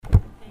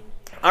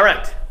All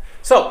right.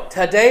 So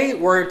today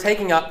we're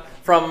taking up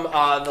from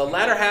the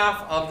latter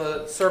half of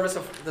the service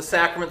of the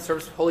sacrament,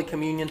 service of Holy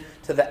Communion,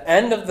 to the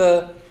end of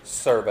the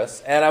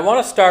service. And I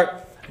want to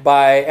start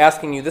by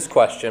asking you this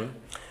question.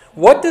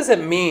 What does it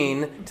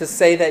mean to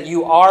say that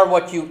you are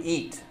what you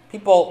eat?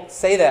 People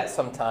say that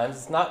sometimes.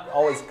 It's not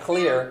always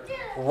clear.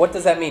 What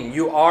does that mean?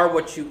 You are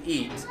what you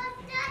eat.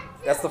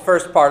 That's the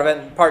first part of it.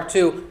 And part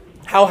two,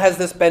 how has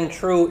this been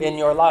true in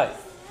your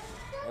life?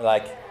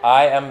 Like,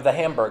 I am the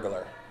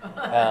Hamburglar,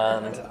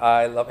 and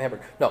I love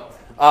hamburger. No.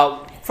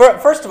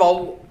 First of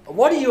all,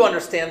 what do you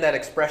understand that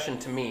expression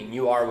to mean?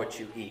 You are what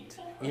you eat.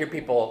 You hear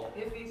people...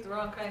 If you eat the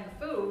wrong kind of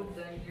food,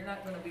 then you're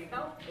not going to be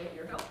at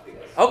your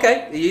healthiest.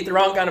 Okay, you eat the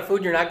wrong kind of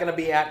food, you're not going to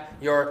be at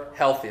your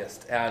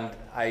healthiest. And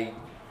I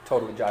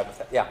totally jive with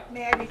that. Yeah.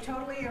 May I be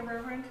totally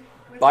irreverent?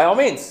 By all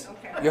means.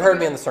 Okay. You heard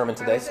me in the sermon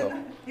today, I was so...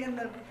 in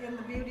the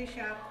beauty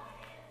shop,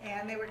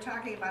 and they were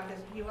talking about this,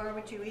 you are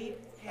what you eat,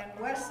 and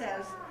Wes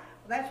says,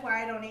 well, that's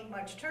why I don't eat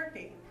much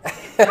turkey. And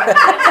then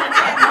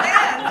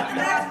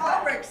Matt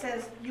Albrecht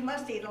says, you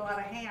must eat a lot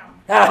of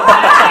ham.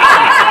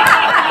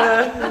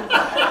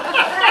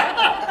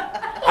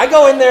 I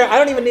go in there, I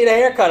don't even need a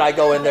haircut, I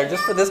go in there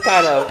just for this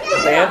kind of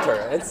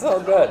banter. It's so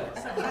good.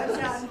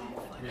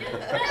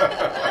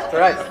 That's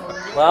right.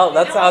 Well,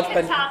 that's how it's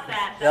been.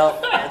 No,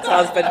 that's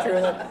how it's been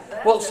true.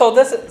 Well,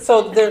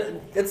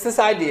 it's this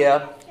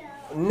idea.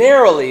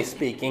 Narrowly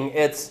speaking,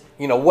 it's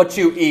what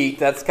you eat.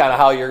 That's kind of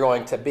how you're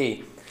going to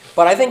be.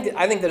 But I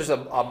think there's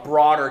a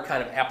broader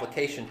kind of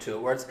application to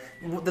it, where it's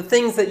the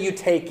things that you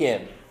take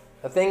in,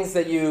 the things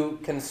that you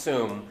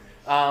consume,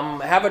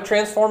 have a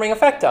transforming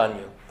effect on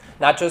you.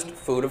 Not just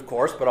food, of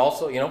course, but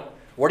also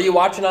what are you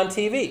watching on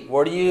TV?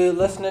 What are you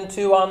listening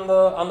to on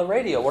the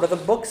radio? What are the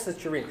books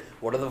that you're reading?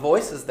 What are the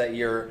voices that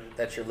you're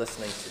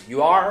listening to?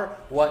 You are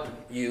what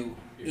you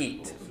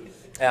eat.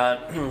 I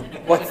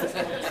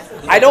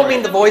don't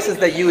mean the voices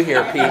that you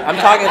hear, Pete. I'm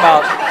talking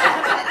about...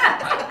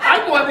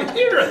 I want to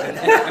hear it.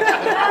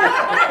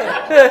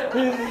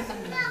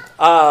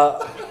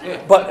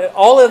 But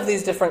all of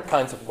these different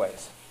kinds of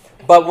ways.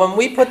 But when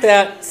we put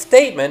that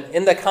statement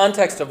in the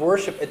context of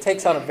worship, it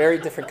takes on a very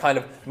different kind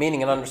of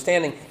meaning and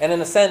understanding. And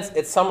in a sense,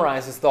 it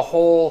summarizes the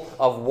whole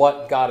of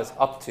what God is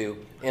up to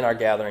in our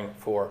gathering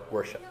for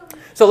worship.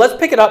 So let's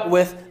pick it up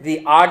with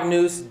the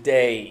Agnus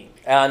Dei.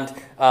 And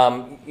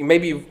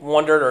maybe you've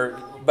wondered or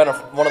been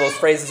one of those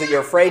phrases that you're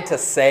afraid to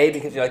say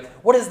because you're like,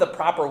 what is the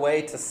proper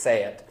way to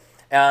say it?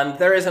 And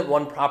there isn't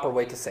one proper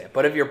way to say it.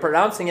 But if you're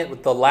pronouncing it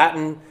with the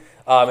Latin,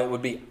 it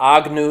would be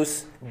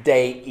Agnus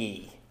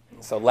Dei.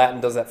 So Latin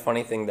does that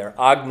funny thing there,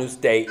 Agnus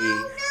Dei.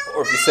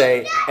 Or if you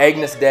say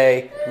Agnus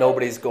Dei,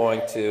 nobody's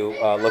going to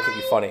look at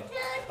you funny.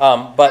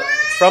 But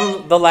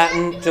from the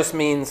Latin just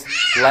means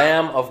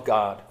Lamb of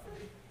God.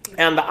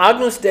 And the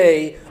Agnus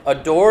Dei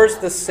adores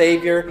the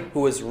Savior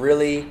who is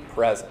really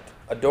present.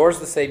 Adores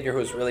the Savior who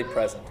is really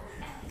present.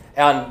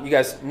 And you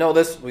guys know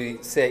this,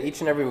 we say it each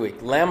and every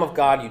week. Lamb of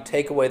God, you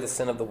take away the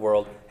sin of the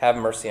world, have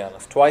mercy on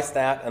us. Twice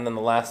that, and then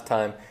the last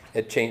time,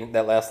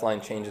 that last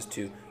line changes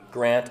to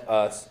grant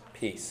us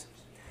peace.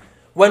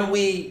 When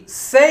we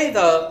say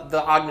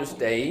the Agnus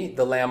Dei,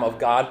 the Lamb of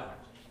God,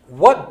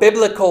 what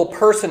biblical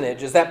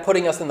personage is that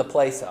putting us in the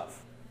place of?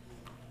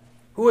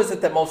 Who is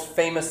it that most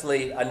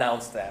famously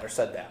announced that or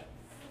said that?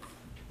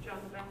 John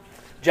the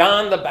Baptist.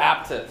 John the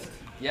Baptist,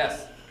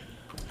 yes.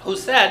 Who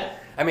said,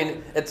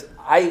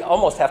 I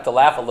almost have to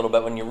laugh a little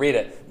bit when you read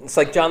it. It's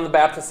like John the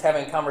Baptist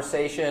having a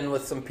conversation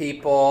with some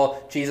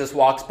people. Jesus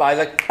walks by,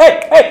 he's like,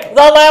 hey,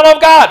 the Lamb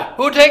of God,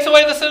 who takes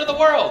away the sin of the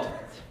world.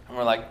 And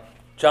we're like,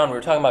 John, we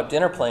were talking about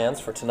dinner plans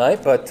for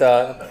tonight, but...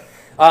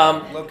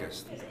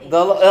 Locust.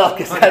 The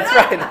locust, that's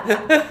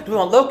right. Do we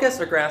want locusts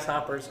or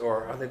grasshoppers,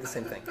 or are they the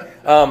same thing?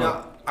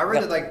 Now, I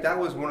read that that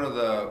was one of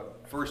the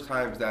first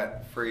times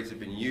that phrase had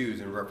been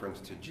used in reference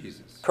to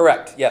Jesus.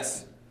 Correct,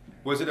 yes.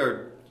 Was it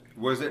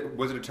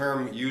a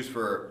term used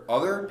for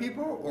other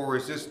people, or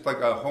was this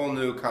like a whole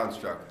new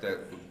construct that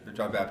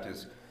John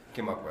Baptist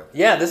came up with?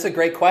 Yeah, this is a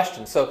great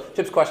question. So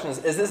Chip's question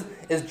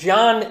is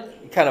John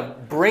kind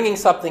of bringing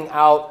something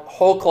out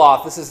whole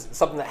cloth? This is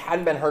something that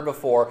hadn't been heard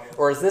before,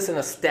 or is this an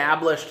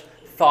established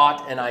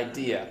thought and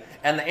idea?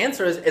 And the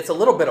answer is it's a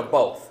little bit of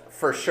both,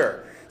 for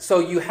sure. So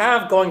you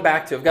have, going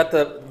back to, I've got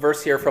the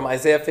verse here from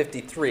Isaiah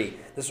 53,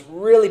 this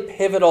really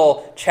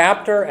pivotal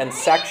chapter and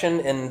section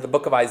in the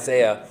book of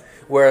Isaiah,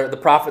 where the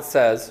prophet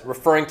says,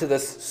 referring to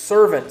this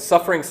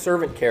suffering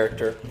servant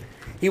character,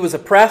 he was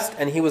oppressed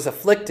and he was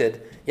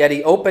afflicted, yet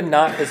he opened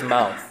not his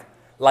mouth,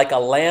 like a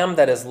lamb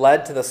that is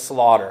led to the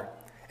slaughter,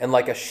 and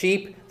like a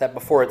sheep that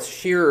before its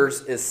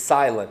shearers is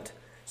silent,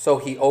 so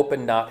he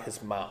opened not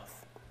his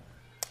mouth.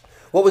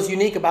 What was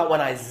unique about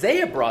when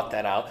Isaiah brought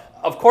that out,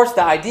 of course,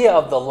 the idea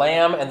of the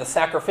lamb and the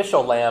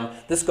sacrificial lamb,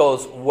 this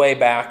goes way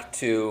back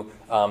to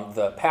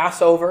the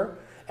Passover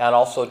and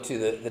also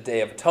to the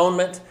Day of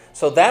Atonement.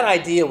 So that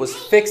idea was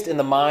fixed in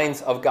the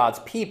minds of God's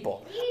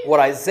people. What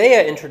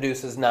Isaiah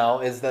introduces now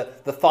is the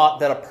thought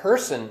that a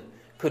person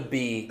could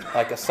be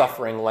like a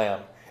suffering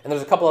lamb. And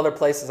there's a couple other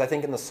places, I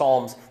think, in the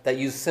Psalms that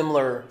use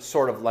similar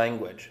sort of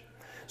language.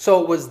 So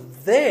it was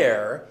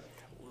there.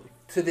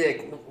 To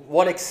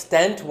what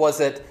extent was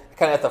it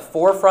kind of at the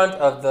forefront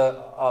of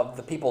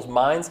the people's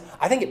minds?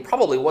 I think it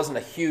probably wasn't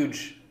a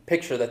huge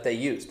picture that they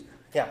used.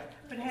 Yeah.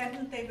 But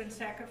hadn't they been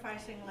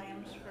sacrificing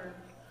lambs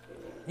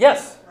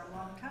Yes. for a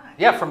long time?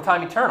 Yeah, from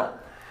time eternal.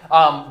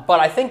 But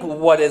I think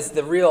what is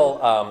the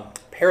real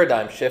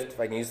paradigm shift, if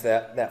I can use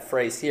that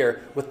phrase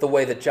here, with the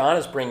way that John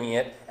is bringing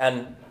it,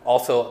 and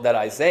also that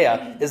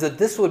Isaiah, is that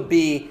this would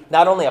be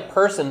not only a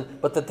person,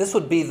 but that this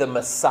would be the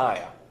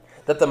Messiah.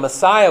 That the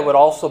Messiah would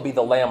also be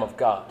the Lamb of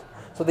God.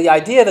 So the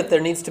idea that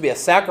there needs to be a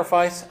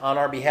sacrifice on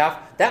our behalf,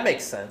 that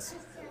makes sense.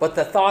 But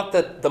the thought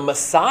that the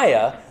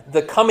Messiah,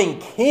 the coming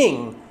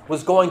king,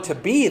 was going to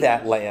be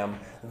that lamb,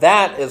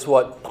 that is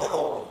what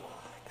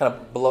kind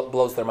of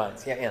blows their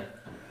minds. Yeah, Ann.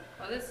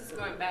 Well, this is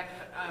going back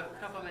a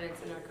couple minutes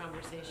in our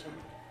conversation.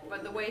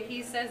 But the way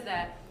he says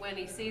that when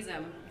he sees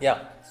him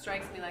Yeah.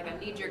 strikes me like a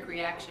knee-jerk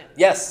reaction.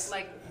 Yes.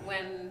 Like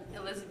when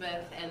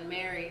Elizabeth and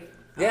Mary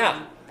Yeah.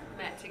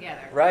 met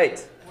together.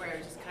 Right. Where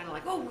it's just kind of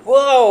like, oh,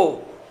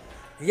 Whoa.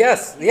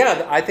 Yes.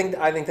 Yeah. I think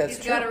that's he's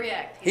true. got to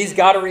react. He's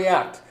got to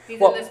react. He's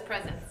Well, in this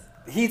presence.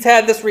 he's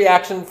had this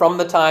reaction from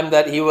the time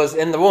that he was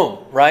in the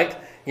womb, right?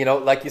 You know,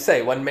 like you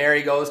say, when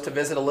Mary goes to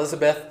visit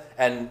Elizabeth,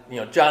 and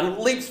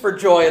John leaps for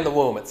joy in the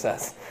womb, it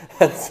says.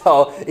 And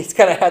so he's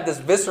kind of had this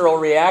visceral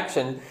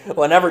reaction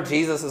whenever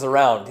Jesus is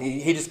around.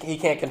 He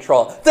can't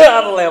control it. The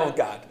Lamb of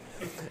God,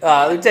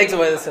 who takes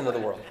away the sin of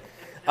the world.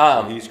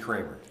 He's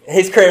Kramer.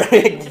 He's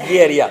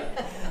crazy. Yeah.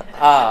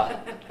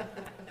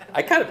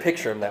 I kind of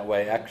picture him that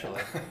way,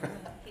 actually.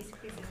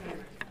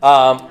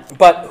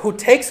 But who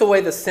takes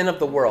away the sin of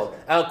the world.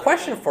 Now, a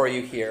question for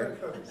you here.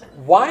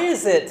 Why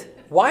is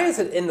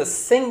it in the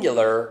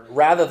singular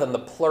rather than the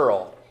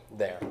plural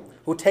there?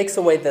 Who takes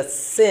away the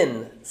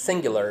sin,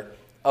 singular,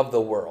 of the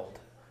world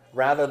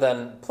rather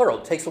than plural?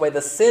 Takes away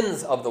the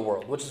sins of the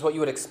world, which is what you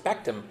would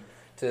expect him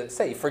to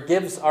say. He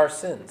forgives our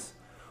sins.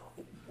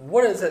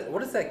 What is it?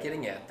 What is that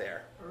getting at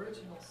there?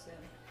 Original sin.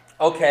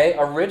 Okay,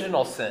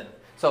 original sin.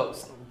 So,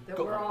 That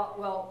we're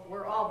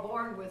all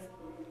born with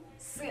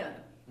sin,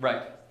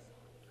 right.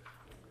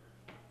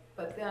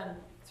 but then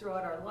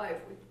throughout our life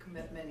we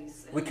commit many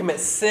sins. We commit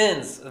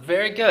sins.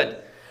 Very good.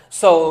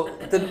 So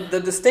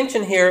the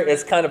distinction here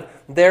is kind of,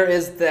 there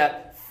is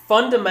that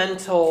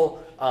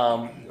fundamental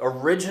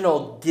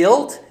original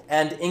guilt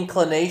and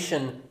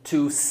inclination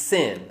to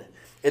sin.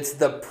 It's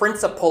the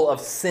principle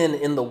of sin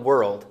in the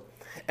world.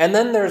 And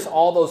then there's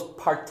all those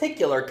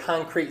particular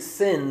concrete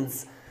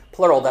sins,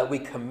 plural, that we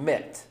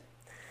commit.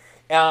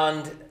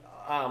 And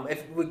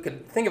if we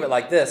could think of it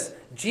like this,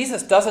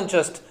 Jesus doesn't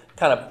just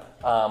kind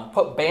of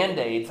put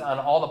Band-Aids on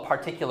all the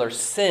particular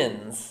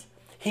sins.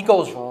 He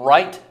goes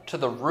right to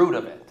the root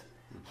of it.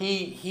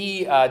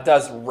 He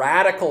does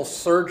radical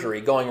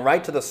surgery, going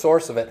right to the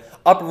source of it,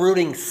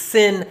 uprooting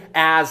sin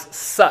as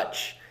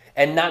such,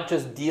 and not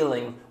just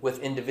dealing with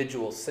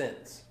individual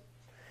sins.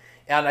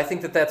 And I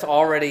think that that's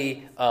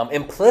already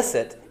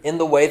implicit in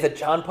the way that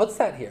John puts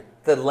that here.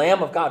 The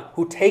Lamb of God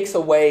who takes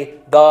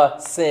away the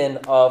sin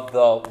of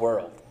the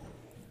world.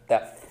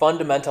 That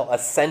fundamental,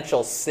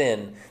 essential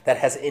sin that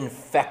has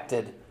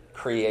infected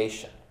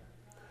creation.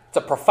 It's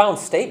a profound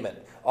statement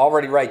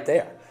already right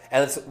there.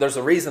 And there's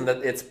a reason that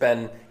it's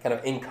been kind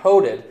of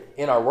encoded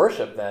in our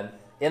worship then,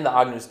 in the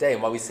Agnus Dei,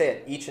 and why we say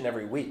it each and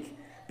every week.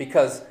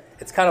 Because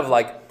it's kind of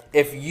like,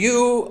 if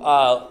you,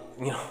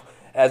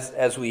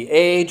 as we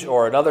age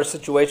or in other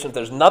situations,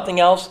 there's nothing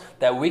else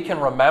that we can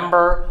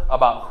remember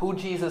about who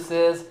Jesus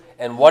is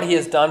and what he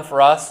has done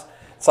for us,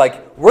 it's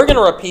like, we're going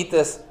to repeat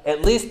this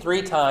at least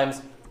 3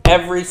 times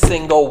every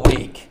single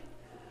week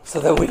so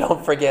that we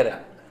don't forget it.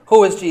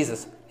 Who is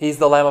Jesus? He's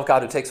the Lamb of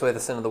God who takes away the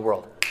sin of the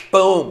world.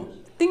 Boom.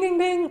 Ding, ding,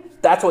 ding.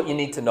 That's what you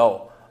need to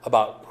know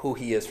about who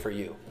he is for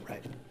you,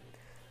 right?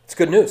 It's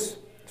good news.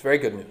 It's very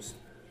good news.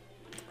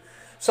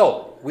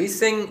 So we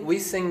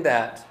sing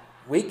that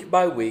week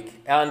by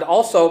week. And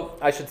also,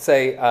 I should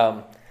say,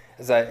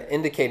 as I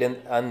indicate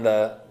on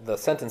the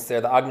sentence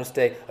there, the Agnus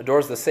Dei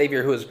adores the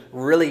Savior who is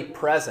really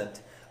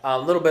present. A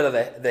little bit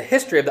of the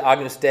history of the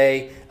Agnus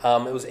Dei.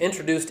 It was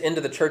introduced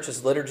into the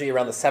church's liturgy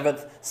around the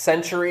 7th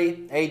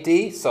century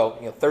AD, so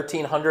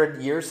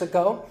 1,300 years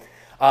ago.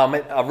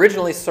 It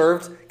originally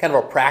served kind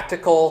of a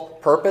practical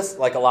purpose,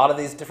 like a lot of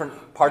these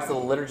different parts of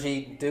the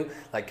liturgy do.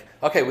 Like,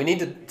 okay, we need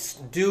to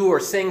do or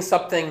sing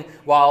something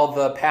while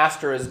the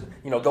pastor is,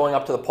 going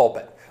up to the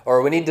pulpit,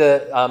 or we need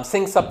to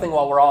sing something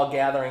while we're all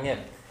gathering in.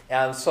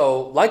 And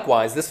so,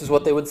 likewise, this is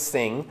what they would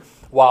sing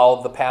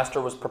while the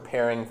pastor was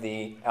preparing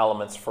the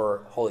elements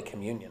for Holy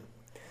Communion.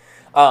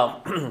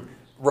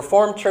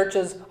 Reformed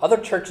churches, other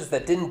churches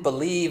that didn't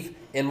believe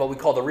in what we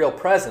call the real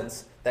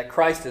presence, that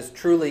Christ is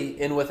truly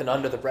in, with, and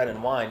under the bread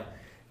and wine,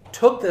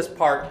 took this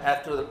part,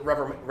 after the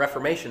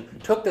Reformation,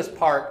 took this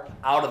part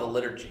out of the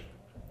liturgy.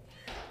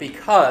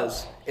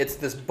 Because it's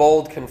this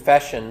bold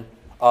confession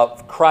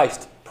of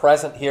Christ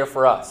present here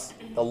for us.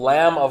 The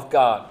Lamb of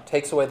God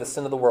takes away the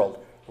sin of the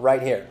world,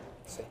 right here.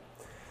 See,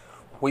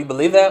 we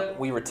believe that,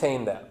 we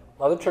retain that.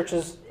 Other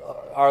churches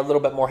are a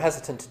little bit more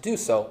hesitant to do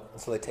so, and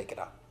so they take it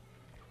out.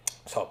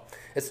 So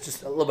it's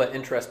just a little bit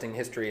interesting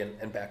history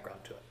and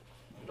background to it.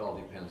 It all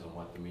depends on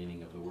what the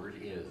meaning of the word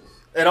is.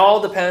 It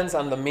all depends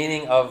on the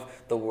meaning of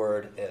the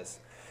word is.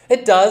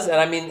 It does, and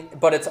I mean,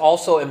 but it's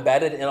also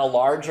embedded in a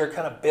larger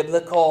kind of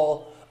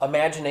biblical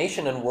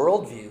imagination and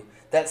worldview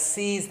that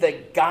sees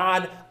that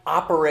God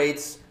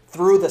operates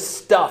through the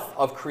stuff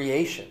of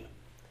creation.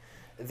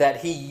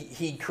 That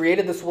he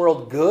created this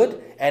world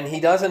good, and he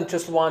doesn't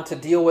just want to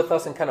deal with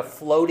us in kind of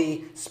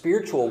floaty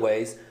spiritual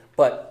ways,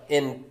 but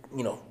in,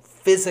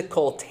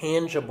 physical,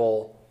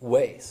 tangible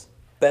ways.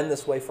 Been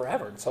this way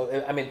forever.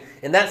 So, I mean,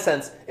 in that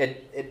sense,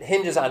 it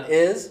hinges on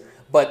is,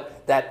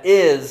 but that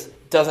is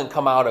doesn't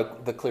come out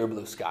of the clear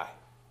blue sky.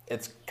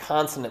 It's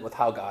consonant with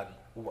how God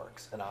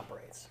works and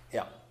operates.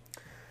 Yeah.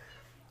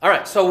 All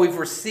right, so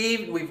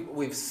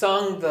we've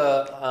sung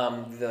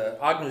the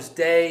Agnus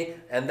Dei,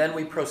 and then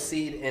we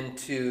proceed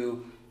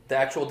into the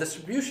actual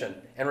distribution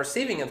and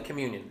receiving of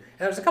communion. And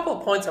there's a couple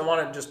of points I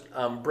want to just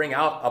bring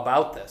out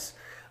about this.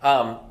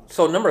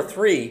 So number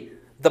 3,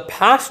 the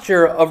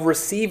posture of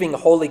receiving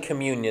Holy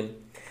Communion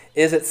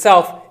is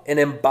itself an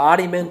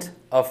embodiment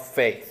of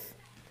faith.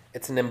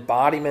 It's an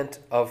embodiment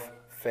of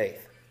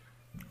faith.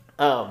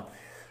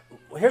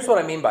 Here's what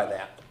I mean by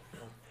that.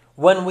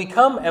 When we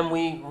come and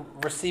we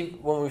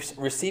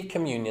receive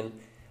communion,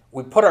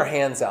 we put our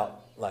hands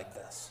out like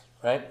this,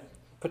 right?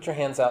 Put your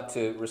hands out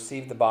to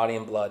receive the body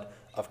and blood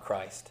of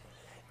Christ.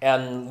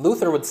 And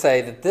Luther would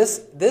say that this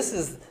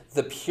is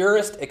the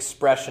purest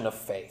expression of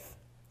faith.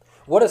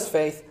 What is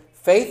faith?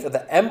 Faith are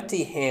the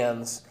empty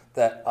hands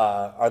that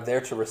are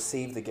there to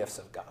receive the gifts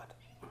of God.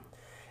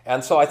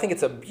 And so I think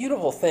it's a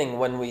beautiful thing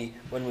when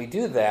we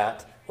do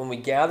that, when we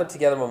gather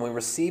together, when we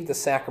receive the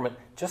sacrament,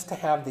 just to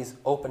have these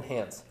open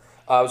hands.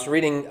 I was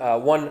reading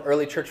one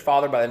early church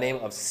father by the name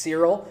of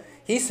Cyril.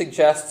 He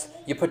suggests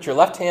you put your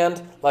left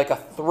hand like a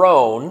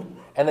throne,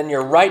 and then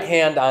your right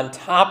hand on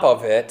top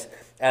of it,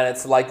 and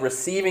it's like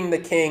receiving the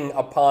king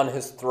upon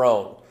his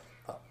throne.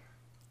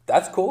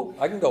 That's cool.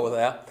 I can go with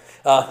that.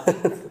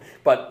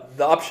 But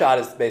the upshot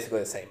is basically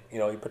the same.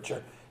 You put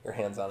your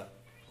hands on it.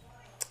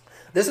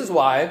 This is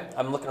why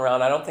I'm looking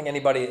around. I don't think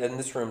anybody in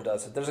this room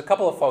does it. There's a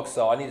couple of folks,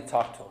 though. I need to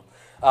talk to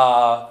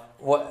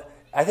them.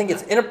 I think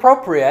it's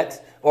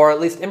inappropriate, or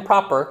at least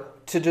improper,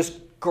 to just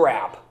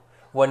grab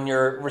when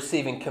you're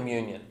receiving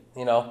communion.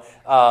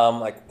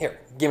 Like, here,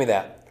 give me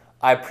that.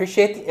 I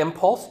appreciate the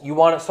impulse. You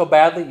want it so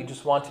badly, you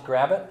just want to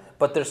grab it.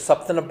 But there's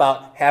something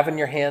about having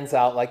your hands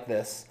out like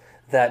this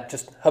that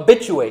just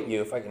habituate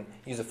you, if I can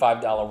use a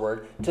 $5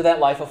 word, to that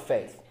life of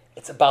faith.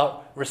 It's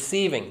about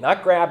receiving,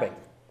 not grabbing.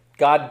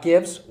 God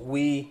gives,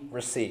 we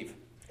receive.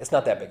 It's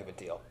not that big of a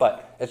deal,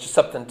 but it's just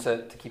something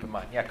to keep in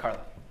mind. Yeah,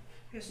 Carla.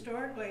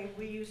 Historically,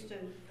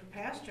 the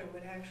pastor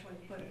would actually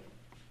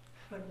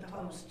put the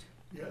host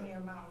in your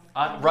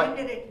mouth.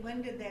 Right.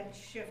 When did that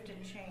shift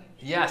and change?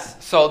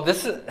 Yes. So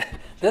this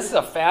is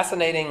a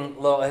fascinating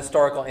little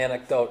historical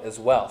anecdote as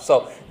well.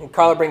 So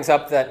Carla brings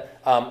up that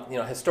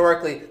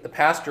historically the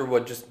pastor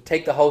would just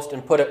take the host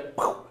and put it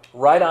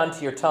right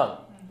onto your tongue,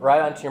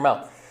 right onto your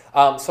mouth.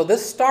 So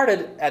this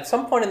started at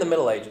some point in the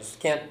Middle Ages.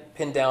 Can't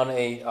pin down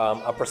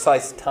a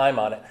precise time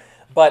on it.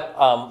 But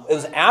it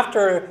was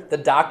after the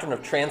doctrine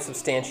of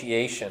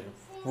transubstantiation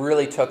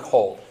really took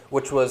hold,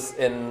 which was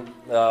in,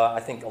 I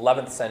think,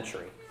 11th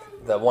century,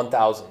 the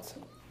 1000s,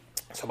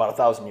 so about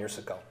 1,000 years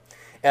ago.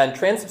 And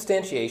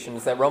transubstantiation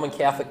is that Roman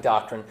Catholic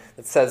doctrine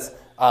that says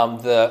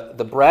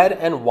the bread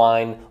and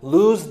wine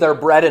lose their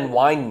bread and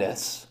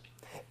wineness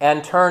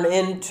and turn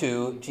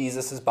into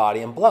Jesus'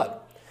 body and blood.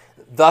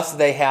 Thus,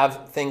 they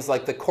have things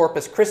like the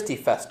Corpus Christi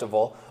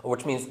Festival,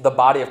 which means the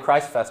Body of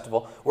Christ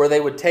Festival, where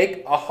they would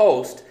take a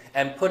host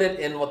and put it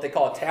in what they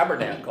call a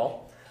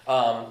tabernacle,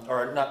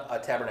 or not a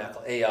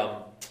tabernacle,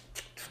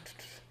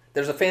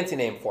 there's a fancy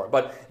name for it,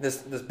 but this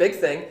big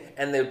thing,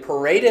 and they would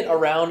parade it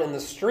around in the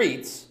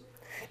streets,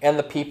 and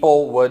the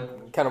people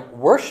would kind of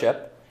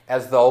worship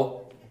as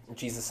though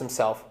Jesus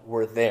himself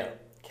were there,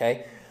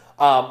 okay?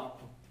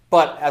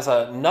 But as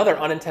another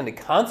unintended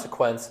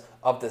consequence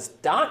of this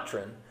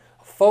doctrine,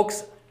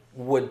 folks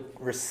would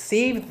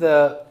receive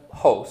the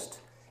host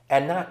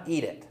and not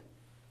eat it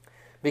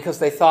because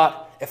they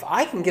thought, if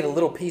I can get a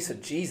little piece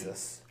of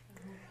Jesus,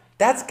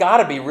 that's got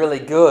to be really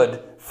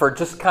good for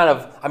just kind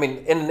of,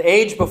 in an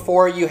age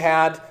before you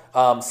had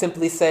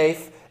Simply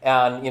Safe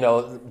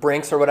and,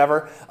 Brinks or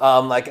whatever,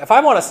 like if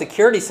I want a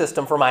security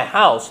system for my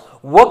house,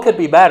 what could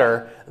be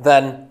better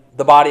than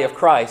the body of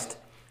Christ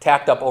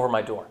tacked up over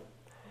my door?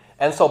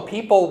 And so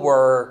people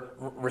were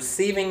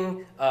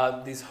receiving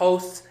these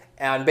hosts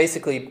and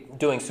basically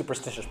doing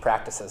superstitious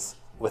practices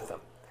with them.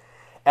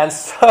 And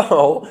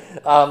so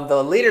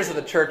the leaders of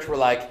the church were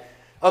like,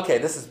 okay,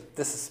 this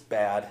is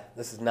bad.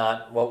 This is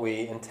not what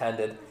we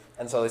intended.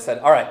 And so they said,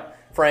 all right,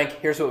 Frank,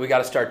 here's what we got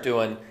to start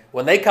doing.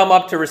 When they come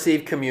up to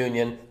receive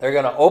communion, they're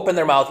going to open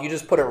their mouth. You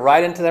just put it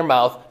right into their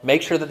mouth.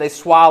 Make sure that they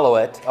swallow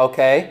it,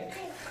 okay?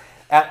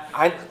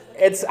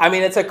 It's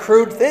a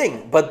crude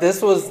thing, but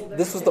this was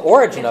the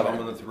origin of it. Thumb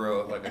in the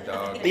throat like a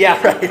dog.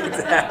 Yeah, right,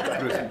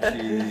 exactly. Put some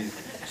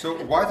cheese. So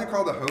why is it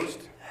called a host?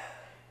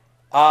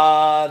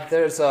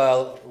 There's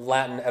a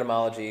Latin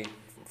etymology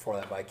for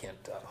that, but I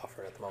can't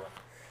offer it at the moment.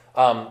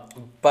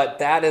 But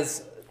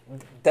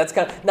that's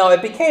kind of, now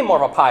it became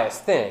more of a pious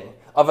thing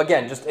of,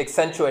 again, just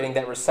accentuating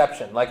that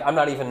reception. Like,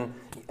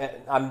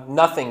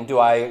 nothing do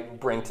I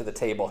bring to the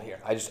table here.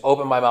 I just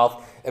open my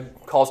mouth.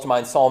 It calls to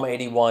mind Psalm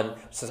 81. It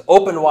says,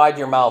 "Open wide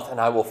your mouth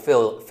and I will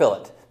fill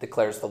it,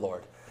 declares the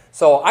Lord."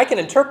 So I can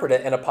interpret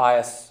it in a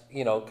pious,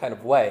 kind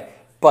of way,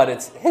 but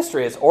its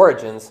history, its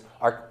origins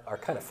are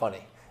kind of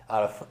funny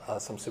out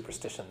of some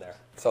superstition there.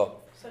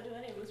 So do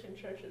any Lutheran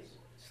churches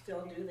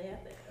still do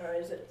that? Or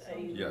is it?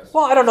 Yes.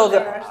 well, I don't know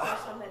There that. are still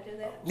some that do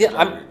that?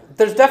 Yeah,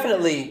 there's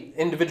definitely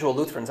individual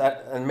Lutherans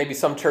and maybe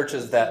some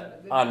churches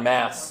that en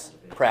masse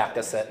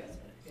practice it.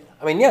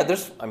 I mean, yeah,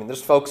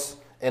 there's folks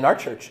in our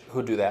church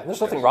who do that, and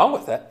there's nothing wrong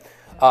with it.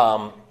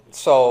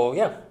 So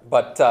yeah,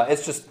 but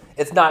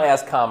it's not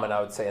as common, I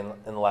would say, in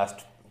the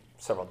last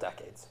several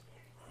decades.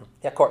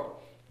 Yeah, Court.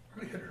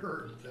 I had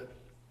heard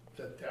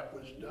that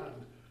was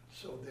done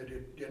so that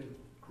it didn't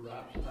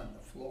drop on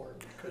the floor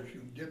because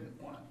you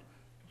didn't want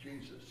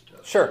Jesus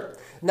to. Sure.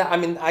 No, I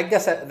mean, I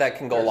guess that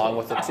can go along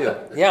with it too.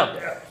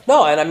 Yeah.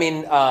 No, and I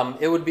mean,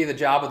 it would be the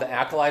job of the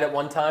acolyte at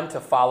one time to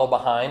follow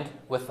behind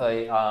with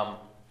a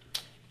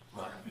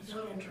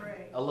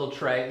little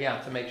tray, yeah,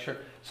 to make sure.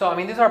 So, I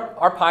mean, these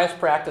are pious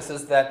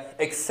practices that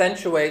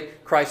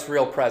accentuate Christ's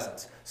real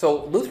presence.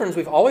 So, Lutherans,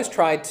 we've always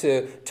tried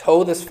to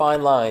toe this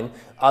fine line.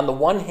 On the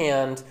one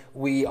hand,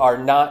 we are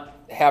not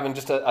having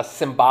just a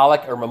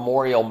symbolic or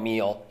memorial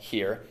meal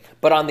here.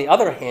 But on the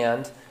other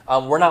hand,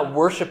 we're not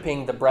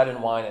worshiping the bread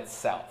and wine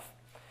itself.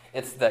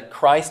 It's that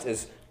Christ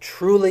is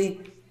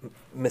truly,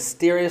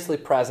 mysteriously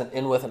present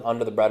in, with, and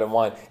under the bread and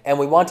wine. And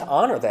we want to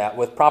honor that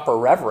with proper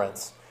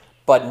reverence,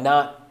 but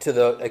not to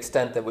the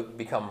extent that it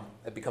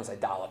becomes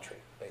idolatry,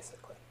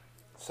 basically.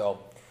 So,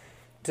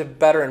 to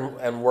better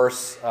and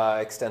worse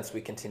extents,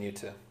 we continue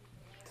to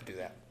do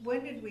that.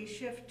 When did we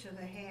shift to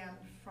the hand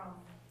from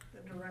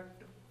the direct?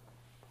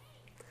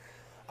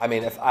 I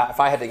mean, if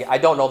I had to, I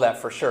don't know that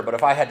for sure, but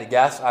if I had to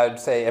guess, I would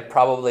say it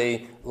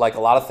probably, like a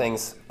lot of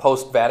things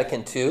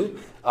post-Vatican II,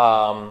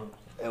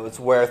 it was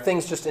where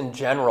things just in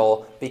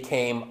general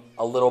became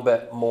a little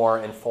bit more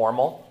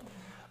informal.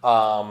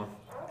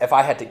 If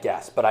I had to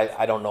guess, but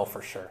I don't know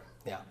for sure.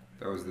 Yeah.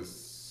 That was the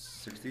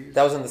 60s?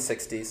 That was in the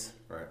 60s.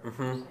 Right.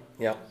 Mm-hmm.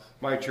 Yeah.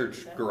 My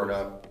church, growing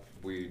up,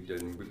 we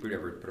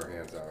never put our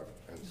hands out,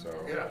 and so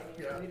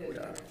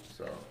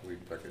so we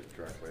took it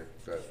directly.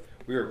 But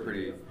we were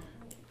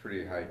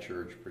pretty high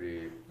church,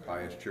 pretty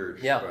pious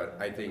church. Yeah. But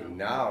I think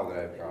now that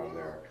I've gone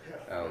there,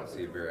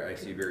 I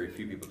see very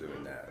few people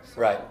doing that.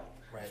 So Right.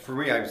 For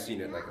me, I've seen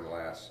it like in the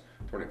last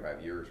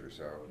 25 years or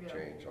so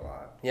change a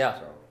lot. Yeah.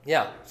 So.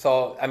 Yeah.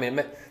 So I mean,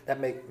 that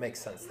makes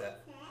sense,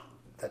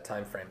 that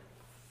time frame.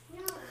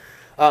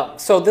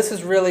 So this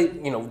is really,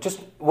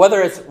 just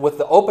whether it's with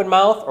the open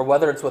mouth or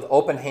whether it's with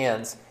open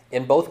hands,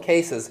 in both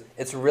cases,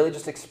 it's really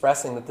just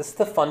expressing that this is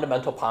the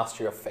fundamental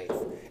posture of faith.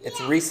 It's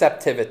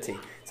receptivity.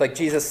 It's like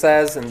Jesus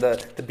says in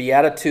the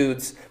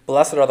Beatitudes,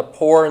 "Blessed are the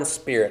poor in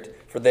spirit,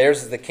 for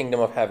theirs is the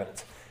kingdom of heaven."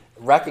 It's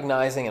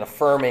recognizing and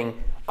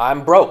affirming,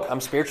 I'm broke,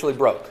 I'm spiritually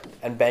broke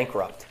and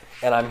bankrupt,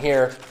 and I'm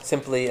here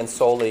simply and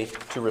solely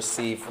to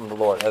receive from the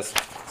Lord. As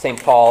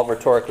St. Paul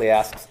rhetorically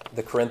asks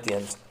the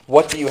Corinthians,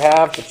 "What do you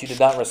have that you did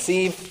not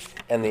receive?"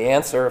 And the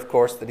answer, of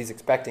course, that he's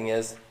expecting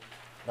is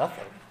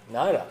nothing,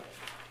 nada.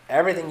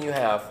 Everything you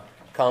have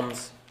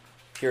comes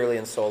purely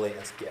and solely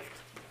as gift.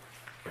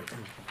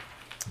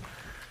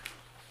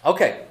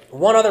 Okay,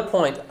 one other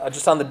point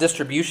just on the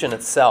distribution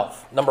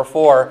itself. Number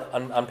 4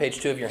 on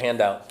page 2 of your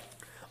handout.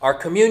 Our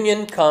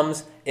communion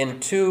comes in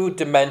 2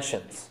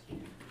 dimensions.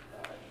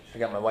 I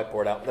got my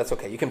whiteboard out. That's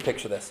okay. You can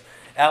picture this.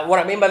 What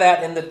I mean by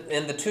that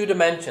in the 2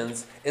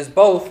 dimensions is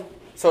both,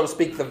 so to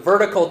speak, the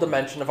vertical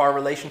dimension of our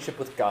relationship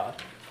with God,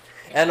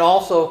 and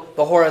also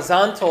the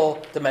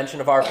horizontal dimension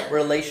of our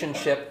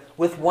relationship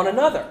with one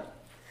another.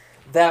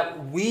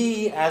 That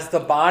we, as the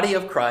body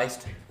of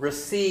Christ,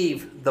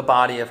 receive the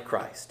body of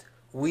Christ.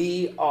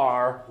 We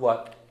are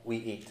what we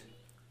eat,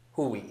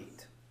 who we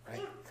eat,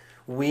 right?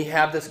 We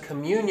have this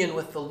communion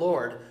with the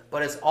Lord,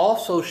 but it's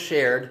also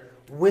shared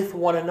with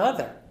one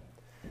another,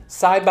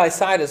 side by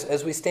side,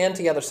 as we stand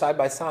together side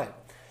by side.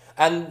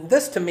 And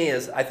this, to me,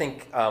 is, I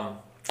think,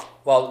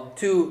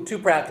 two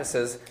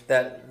practices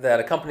that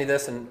accompany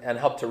this and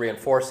help to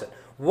reinforce it.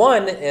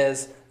 One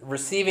is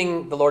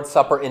receiving the Lord's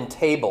Supper in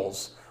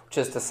tables, which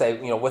is to say,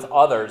 with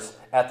others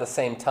at the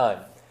same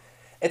time.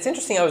 It's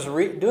interesting, I was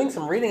doing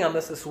some reading on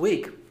this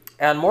week,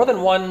 and more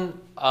than one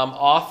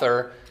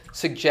author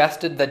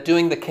suggested that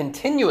doing the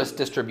continuous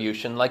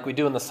distribution, like we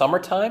do in the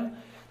summertime,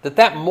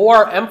 that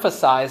more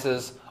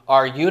emphasizes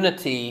our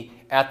unity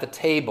at the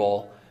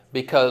table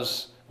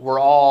because we're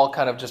all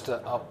kind of just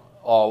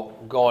all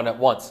going at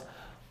once.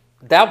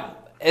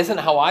 That isn't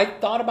how I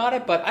thought about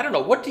it, but I don't know.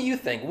 What do you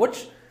think?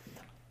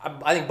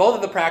 I think both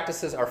of the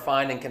practices are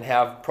fine and can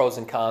have pros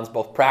and cons,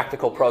 both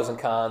practical pros and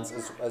cons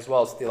as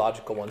well as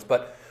theological ones.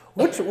 But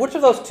which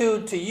of those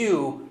two to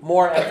you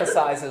more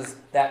emphasizes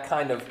that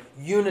kind of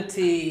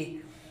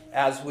unity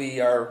as we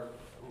are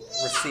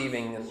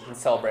receiving and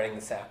celebrating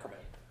the sacrament.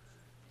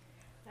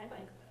 I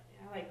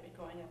like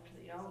going up to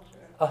the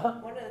altar. Uh-huh.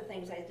 One of the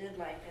things I did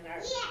like in our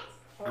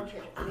home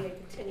church, we had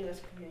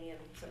continuous communion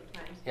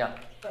sometimes. Yeah.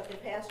 But the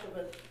pastor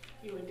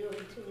you would do a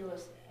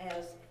continuous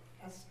as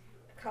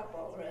a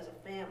couple or as a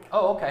family.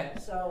 Oh, okay.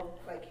 So,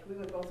 like, we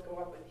would both go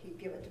up and he'd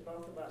give it to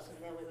both of us, and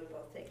then we would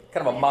both take it.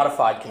 Kind of a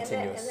modified And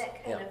continuous.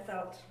 that kind Yeah. of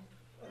felt,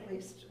 at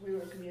least we were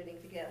communing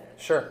together.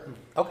 Sure.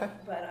 Okay.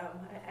 But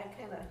I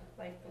kind of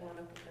like the one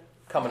up at the.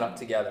 Coming up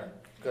together.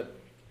 Good.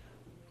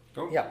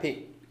 Don't- Yeah,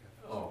 Pete.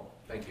 Oh,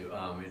 thank you.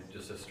 It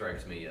just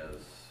strikes me as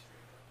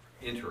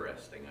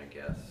interesting, I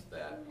guess,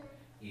 that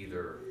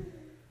either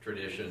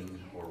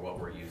tradition or what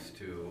we're used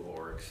to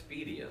or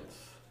expedience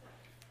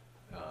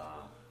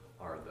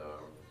are the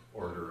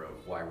order of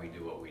why we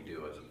do what we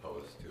do as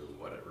opposed to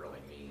what it really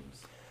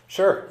means.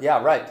 Sure.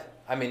 Yeah. Right.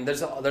 I mean,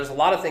 there's a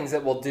lot of things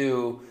that we'll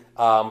do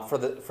for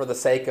the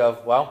sake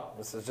of, well,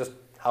 this is just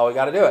how we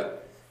got to do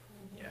it.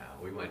 Yeah,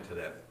 we went to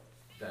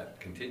that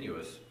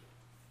continuous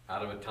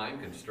out of a time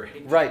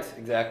constraint. Right.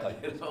 Exactly.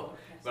 You know,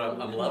 but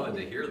I'm loving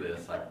to hear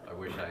this. I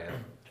wish I had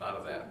thought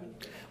of that.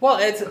 Well,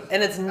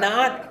 it's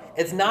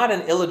not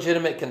an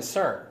illegitimate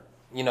concern.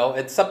 You know,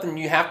 it's something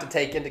you have to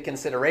take into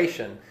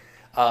consideration.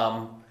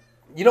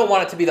 You don't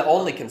want it to be the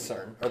only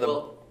concern or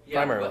the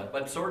primary one.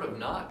 But sort of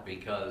not,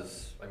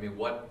 because I mean,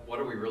 what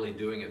are we really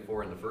doing it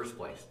for in the first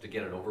place? To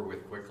get it over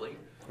with quickly?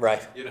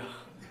 Right. You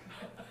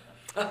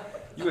know.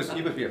 You must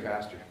be a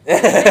pastor.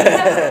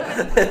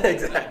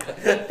 Exactly.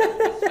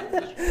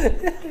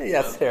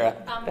 Yes, Sarah.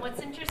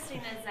 What's interesting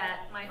is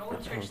that my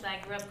old church that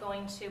I grew up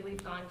going to,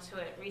 we've gone to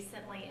it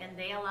recently, and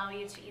they allow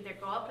you to either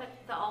go up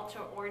at the altar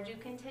or do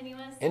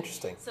continuous.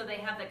 Interesting. So they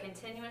have the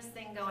continuous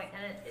thing going,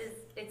 and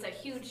it's a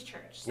huge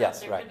church. So Yes,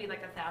 there right. could be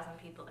like 1,000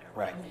 people there.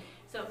 Right.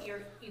 So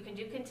you can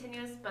do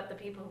continuous, but the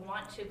people who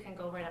want to can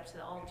go right up to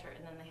the altar,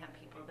 and then they have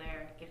people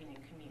there giving you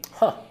communion.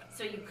 Huh.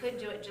 So you could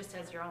do it just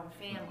as your own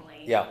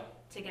family. Yeah.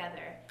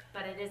 Together,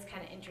 but it is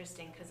kind of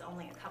interesting because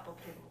only a couple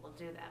people will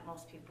do that.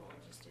 Most people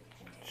will just do the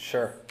continuous.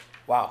 Sure.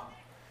 Wow.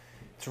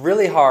 It's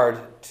really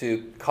hard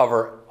to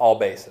cover all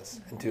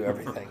bases and do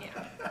everything.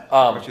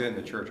 Especially in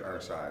the church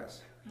our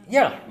size.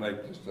 Yeah.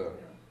 Like just a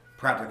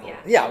practical. Yeah.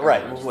 Yeah,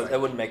 right.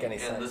 It wouldn't make any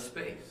And the sense.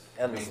 space.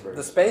 And I mean,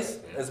 the space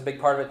is a big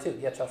part of it too.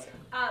 Yeah, Chelsea.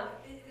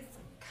 It's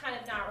kind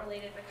of not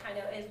related, but kind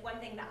of is one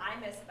thing that I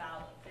miss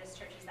about this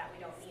church is that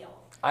we don't kneel.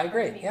 I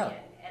agree, for yeah.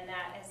 communion, and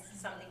that is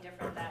something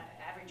different that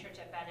every church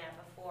I've been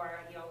at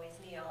before, you always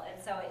kneel.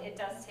 And so it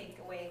does take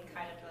away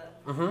kind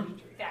of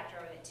the factor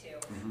of it too.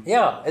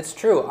 Yeah, it's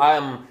true.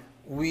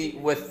 We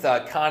with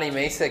Connie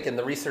Masick and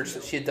the research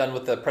that she had done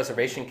with the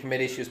preservation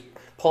committee, she was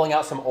pulling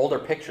out some older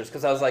pictures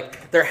because I was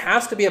like, there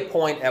has to be a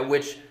point at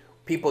which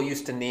people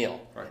used to kneel.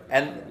 Right.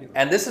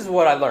 And this is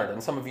what I learned,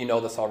 and some of you know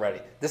this already.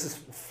 This is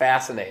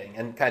fascinating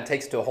and kind of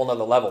takes it to a whole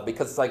nother level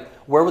because it's like,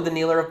 where would the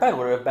kneeler have been?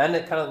 Would it have been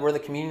at kind of where the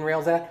communion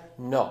rail's at?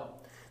 No.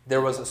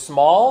 There was a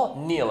small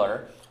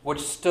kneeler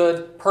which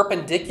stood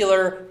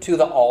perpendicular to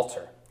the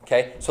altar.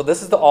 Okay, so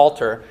this is the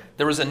altar.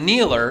 There was a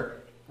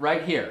kneeler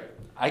right here.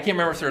 I can't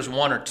remember if there was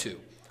one or two.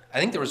 I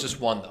think there was just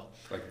one though.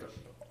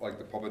 Like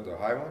the pulpit, the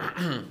high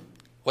one?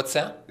 What's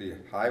that? The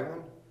high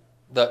one?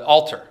 The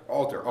altar.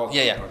 Altar.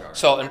 Yeah. Okay.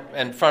 So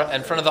in front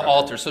of the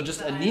altar. So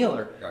just a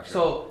kneeler. Gotcha.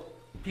 So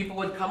people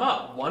would come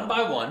up one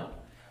by one.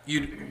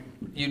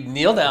 You'd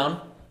kneel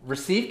down,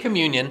 receive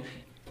communion.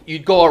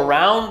 You'd go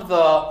around the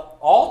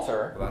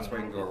altar. Well, that's why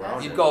you can go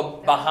around You'd it.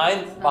 go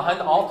behind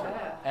the altar,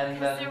 and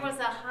Because then there was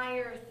a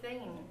higher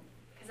thing.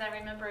 Because I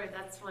remember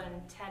that's when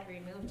Ted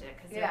removed it.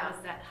 Because there Yeah.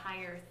 was that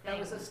higher thing. That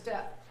was a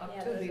step up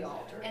Yeah, to there's- the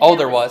altar. And Oh,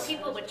 there was.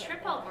 People would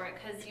trip over it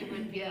because you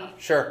would be Yeah.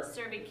 Sure.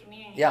 serving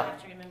communion. Yeah. You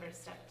have to remember to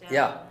step down.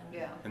 Yeah.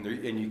 Yeah. And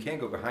you can't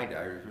go behind it.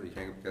 I really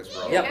can't. That's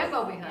where all Yep. You can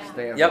go behind.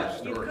 stand Yep.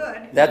 and You store it.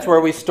 could. That's where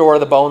we store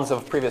the bones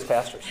of previous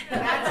pastors.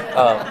 That's it.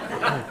 Um,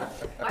 I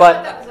but-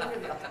 thought that was under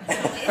the-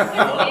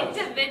 Is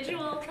it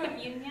individual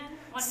communion?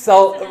 One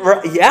So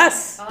person?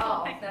 yes,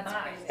 Oh, That's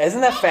nice. crazy.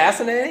 isn't that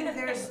fascinating?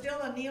 There's still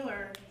a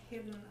kneeler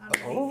hidden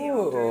underneath the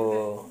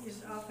Oh. altar that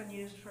is often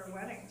used for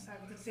weddings.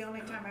 It's the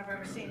only time I've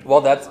ever seen it. Well,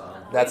 that's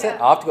it.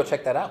 I'll have to go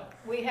check that out.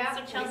 We have,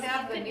 So we Chelsea,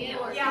 have you the could kneel.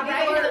 kneelers. Yeah, The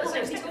right. kneelers,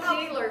 there's two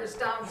kneelers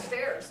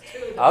downstairs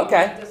too. That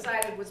Okay. we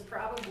decided was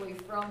probably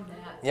from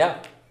that. Yeah,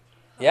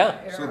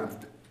 yeah. So era.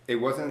 it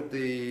wasn't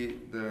the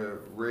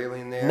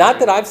railing there? Not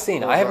that I've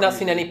seen. I have not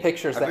seen any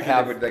pictures I that figured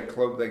have. they would like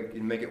close, like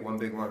you make it one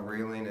big long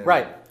railing and.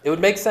 Right. It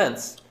would make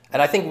sense,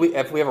 and I think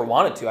if we ever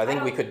wanted to, I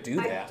think we could do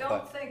that. I don't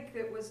But think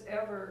it was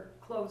ever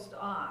closed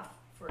off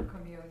for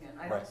communion.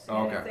 I Right. don't see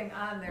Oh, okay. anything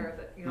on there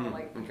that, you know,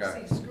 like you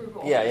okay. see screw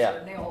holes Yeah.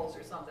 or nail holes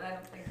or something. I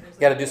don't think there's. you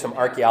got to do anything some there.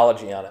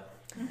 archaeology on it.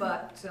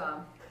 But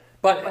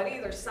But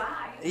either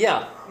side.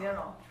 yeah, You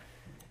know.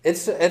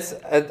 it's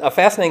a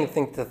fascinating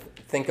thing to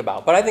think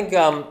about. But I think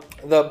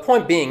the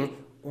point being,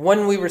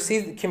 when we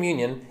receive the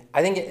communion,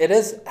 I think it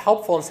is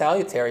helpful and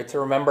salutary to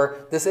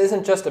remember this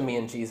isn't just a me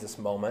and Jesus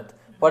moment,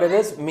 but it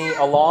is me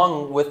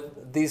along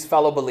with these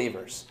fellow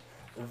believers.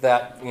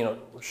 that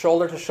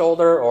shoulder to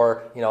shoulder,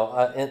 or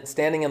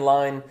standing in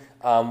line,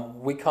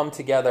 we come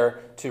together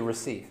to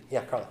receive.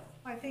 Yeah, Carla.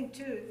 I think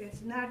too,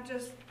 it's not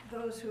just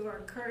those who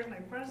are currently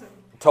present.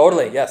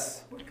 Totally,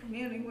 yes. We're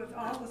communing with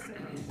all the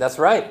saints. That's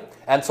right.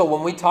 And so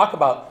when we talk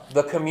about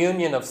the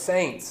communion of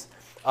saints,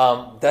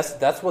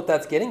 that's what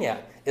that's getting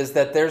at, is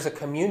that there's a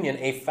communion,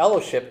 a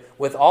fellowship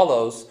with all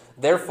those,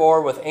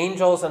 therefore with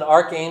angels and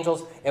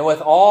archangels, and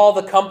with all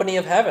the company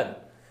of heaven.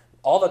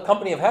 All the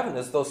company of heaven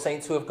is those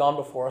saints who have gone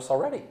before us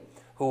already,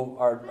 who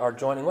are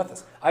joining with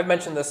us. I've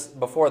mentioned this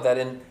before, that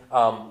in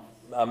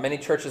many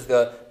churches,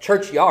 the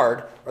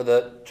churchyard or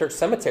the church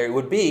cemetery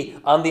would be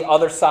on the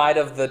other side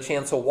of the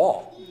chancel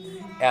wall.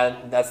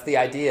 And that's the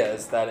idea,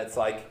 is that it's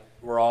like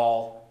we're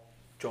all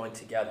joined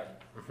together.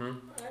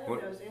 Mm-hmm. I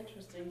thought it was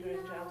interesting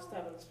during John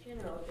Stubbins'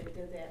 funeral they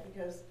did that,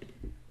 because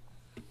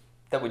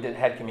That we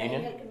had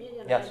communion? they had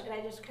communion, Yes. and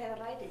I just kind of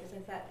liked it, because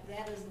I thought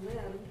that is Lynn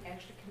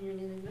actually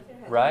communing with her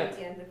husband Right.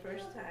 again the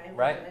first time.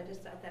 Right. And I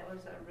just thought that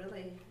was a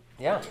really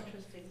Yeah.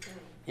 interesting thing.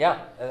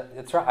 Yeah,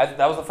 it's right.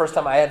 That was the first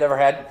time I had ever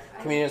had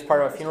communion as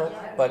part of a funeral,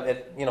 but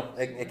it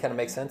kind of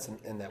makes sense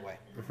in that way.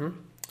 Mm-hmm.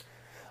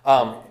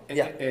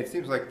 Yeah. And it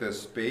seems like the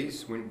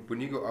space,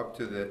 when you go up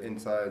to the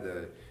inside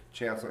the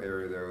chancel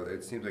area, though,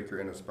 it seems like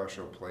you're in a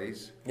special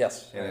place.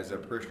 Yes. And as a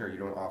parishioner, you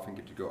don't often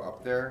get to go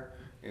up there.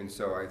 And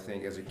so I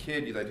think as a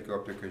kid, you like to go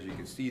up there because you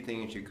can see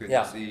things you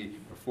couldn't see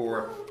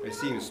before. It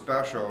seems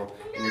special,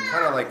 and you're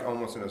kind of like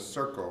almost in a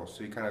circle,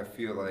 so you kind of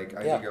feel like,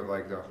 I think of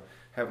like the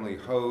heavenly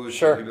host.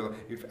 Sure. I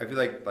feel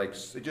like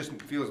it just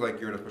feels like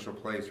you're in a special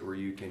place where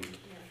you can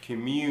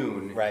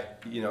commune. Right.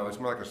 It's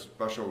more like a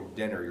special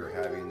dinner you're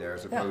having there,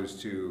 as opposed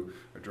to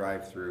a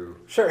drive-through.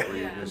 Sure. Where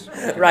you just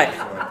Right.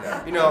 like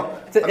that.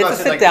 It's a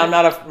sit down,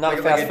 not a fast like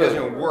it food.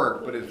 doesn't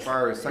work, but as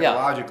far as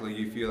psychologically,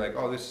 you feel like,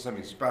 oh, this is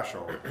something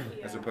special,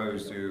 as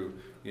opposed to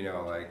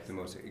like the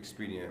most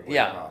expedient way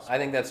possible. I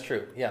think that's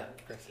true. Yeah.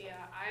 Chris. Yeah,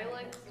 I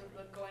like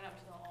going up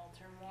to the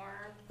altar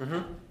more,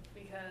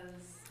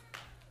 because,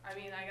 I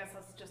mean, I guess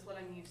that's just what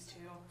I'm used to.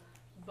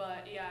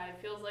 But yeah, it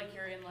feels like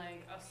you're in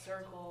like a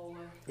circle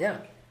with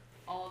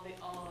all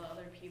the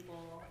other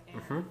people,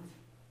 and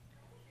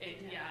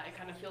it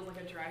kind of feels like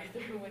a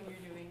drive-through when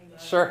you're doing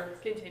the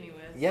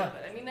continuous. Yeah.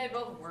 But I mean, they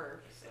both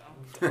work,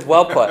 so.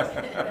 Well put.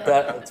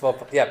 That's well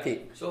put. Yeah,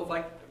 Pete. So if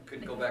I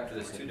could go back to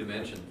this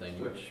two-dimension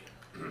thing, which,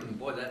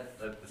 boy,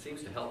 that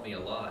seems to help me a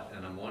lot,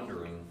 and I'm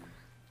wondering,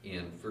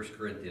 in 1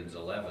 Corinthians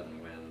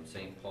 11, when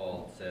St.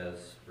 Paul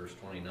says, verse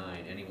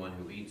 29, anyone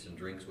who eats and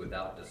drinks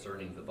without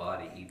discerning the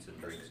body eats and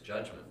drinks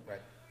judgment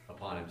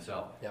upon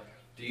himself. Yep.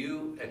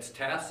 It's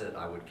tacit,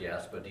 I would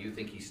guess, but do you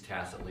think he's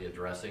tacitly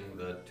addressing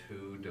the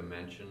two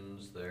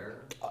dimensions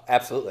there?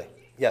 Absolutely.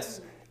 Yes.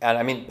 And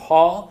I mean,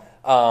 Paul,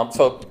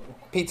 so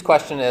Pete's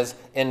question is,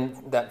 in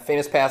that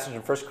famous passage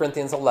in 1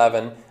 Corinthians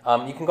 11,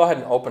 you can go ahead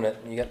and open it.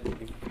 You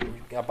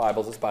got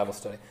Bibles, it's Bible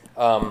study.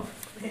 1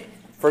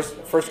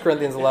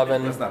 Corinthians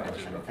 11. Let's not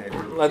push it, okay?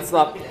 Let's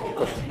not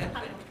push it.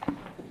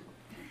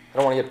 I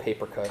don't want to get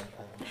paper cut.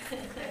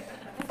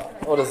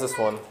 What is this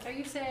one? Are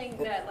you saying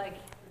that, like,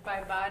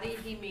 by body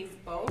he means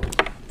both?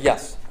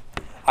 Yes.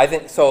 I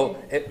think so.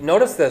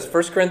 Notice this,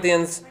 1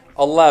 Corinthians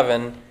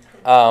 11.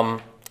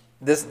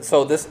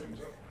 This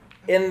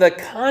in the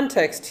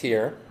context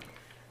here,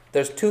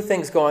 there's two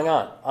things going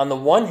on. On the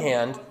one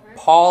hand,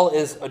 Paul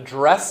is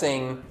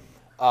addressing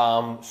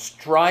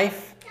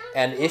strife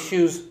and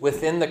issues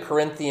within the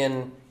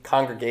Corinthian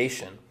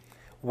congregation,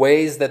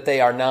 ways that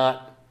they are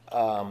not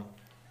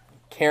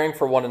caring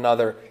for one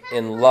another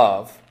in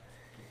love.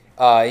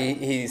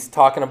 He's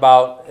talking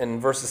about in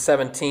verses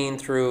 17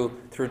 through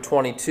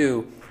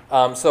 22.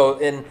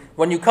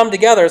 When you come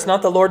together, it's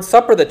not the Lord's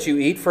Supper that you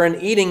eat, for in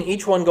eating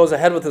each one goes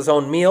ahead with his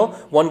own meal.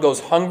 One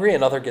goes hungry,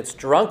 another gets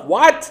drunk.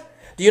 What?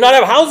 Do you not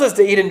have houses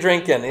to eat and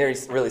drink in? Here he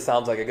really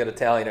sounds like a good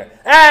Italian.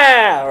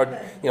 Or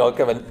kind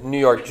of a New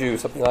York Jew,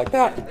 something like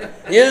that.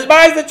 You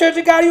despise the church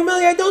of God,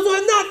 humiliate those who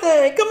have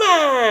nothing. Come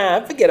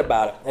on, forget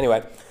about it.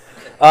 Anyway,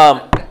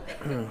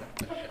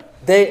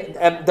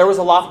 there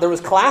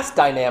was class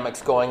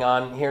dynamics going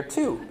on here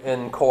too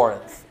in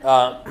Corinth,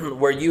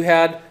 where you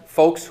had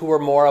folks who were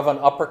more of an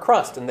upper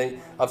crust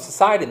of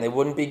society, and they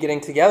wouldn't be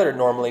getting together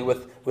normally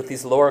with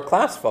these lower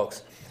class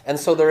folks. And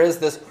so there is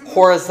this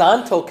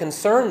horizontal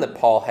concern that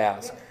Paul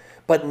has.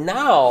 But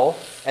now,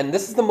 and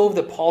this is the move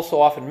that Paul so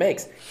often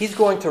makes, he's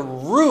going to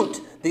root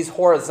these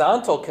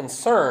horizontal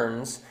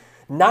concerns.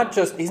 He's not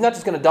just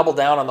going to double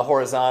down on the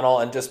horizontal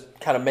and just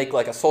kind of make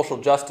like a social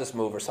justice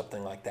move or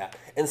something like that.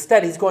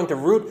 Instead, he's going to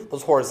root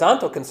those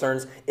horizontal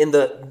concerns in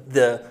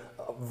the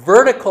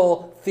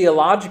vertical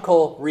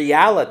theological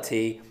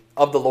reality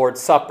of the Lord's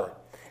Supper.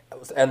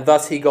 And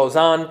thus he goes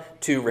on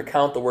to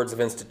recount the words of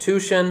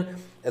institution.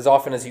 As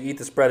often as you eat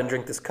this bread and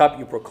drink this cup,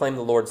 you proclaim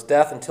the Lord's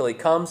death until he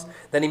comes.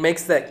 Then he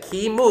makes that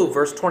key move,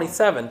 verse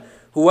 27.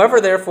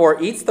 Whoever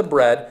therefore eats the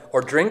bread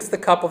or drinks the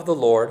cup of the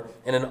Lord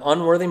in an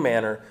unworthy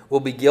manner will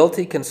be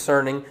guilty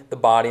concerning the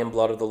body and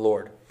blood of the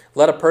Lord.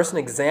 Let a person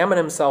examine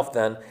himself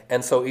then,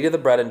 and so eat of the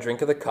bread and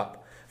drink of the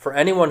cup. For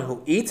anyone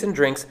who eats and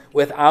drinks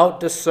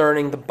without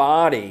discerning the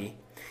body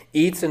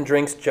eats and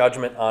drinks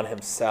judgment on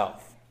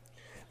himself.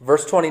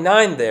 Verse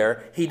 29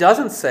 there, he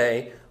doesn't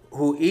say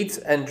who eats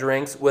and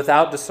drinks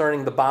without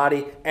discerning the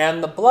body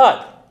and the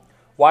blood.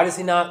 Why does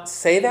he not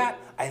say that?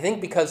 I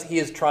think because he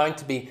is trying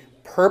to be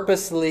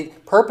purposefully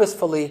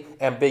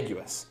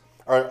ambiguous.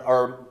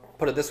 Or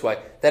put it this way,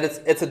 that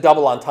it's a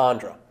double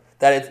entendre,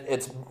 that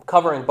it's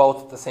covering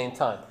both at the same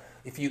time.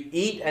 If you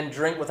eat and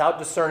drink without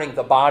discerning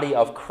the body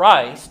of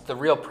Christ, the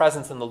real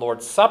presence in the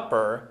Lord's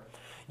Supper,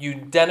 you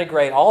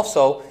denigrate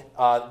also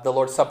the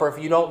Lord's Supper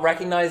if you don't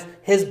recognize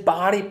his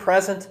body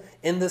present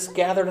in this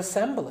gathered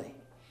assembly.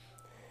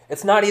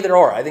 It's not either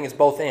or. I think it's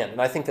both and.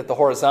 And I think that the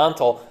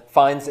horizontal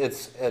finds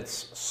its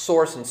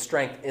source and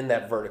strength in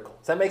that vertical.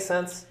 Does that make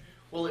sense?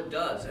 Well, it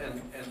does.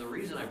 And the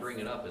reason I bring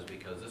it up is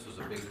because this was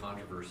a big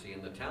controversy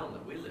in the town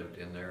that we lived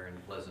in there in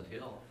Pleasant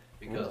Hill.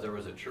 Because there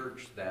was a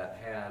church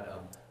that had a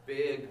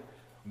big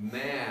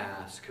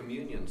mass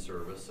communion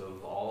service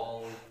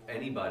of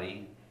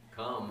anybody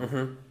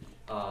come.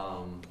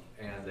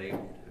 And they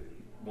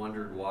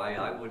wondered why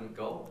I wouldn't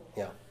go.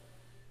 Yeah.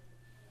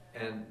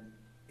 And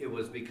it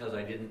was because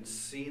I didn't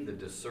see the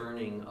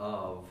discerning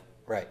of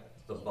right.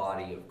 the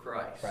body of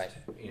Christ right.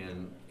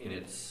 in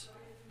its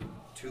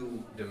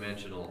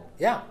two-dimensional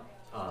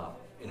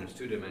in its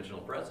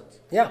two-dimensional presence.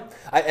 Yeah,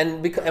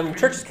 and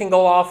churches can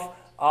go off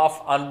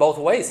on both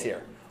ways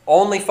here.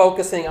 Only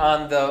focusing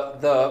on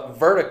the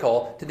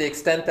vertical to the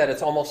extent that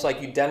it's almost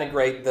like you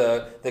denigrate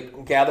the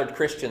gathered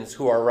Christians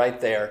who are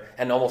right there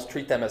and almost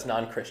treat them as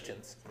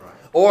non-Christians. Right.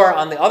 Or,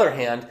 on the other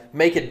hand,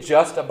 make it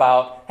just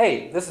about,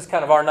 hey, this is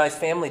kind of our nice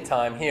family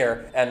time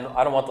here, and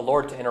I don't want the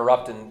Lord to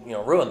interrupt and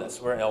ruin this.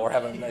 We're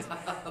having a nice.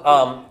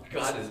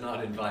 God is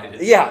not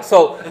invited. Yeah,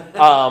 so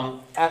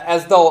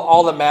as though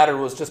all that mattered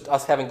was just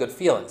us having good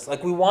feelings.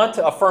 Like, we want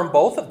to affirm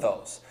both of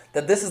those.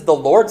 That this is the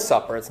Lord's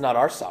Supper; it's not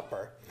our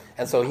supper,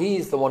 and so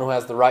He's the one who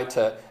has the right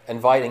to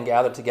invite and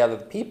gather together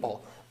the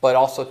people, but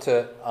also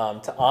to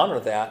honor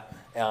that.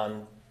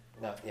 And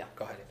yeah,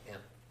 go ahead, Ann.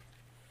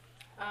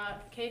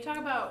 Can you talk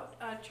about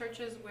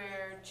churches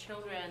where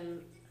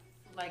children,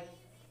 like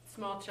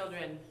small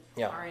children,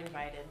 are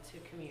invited to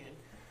communion?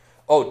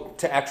 Oh,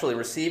 to actually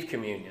receive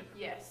communion?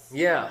 Yes.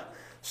 Yeah.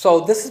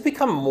 So this has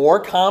become more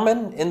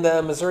common in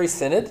the Missouri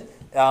Synod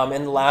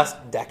in the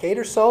last decade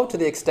or so, to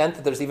the extent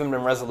that there's even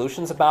been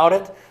resolutions about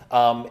it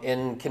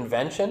in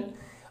convention.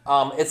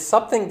 It's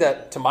something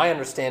that, to my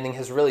understanding,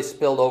 has really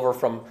spilled over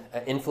from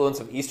influence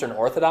of Eastern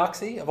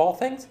Orthodoxy, of all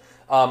things.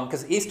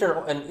 Because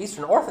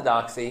Eastern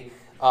Orthodoxy,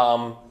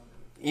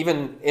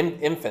 even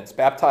infants,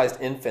 baptized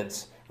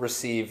infants,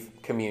 receive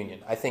communion.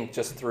 I think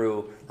just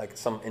through like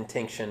some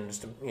intinction,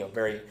 just a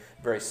very,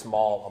 very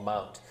small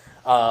amount.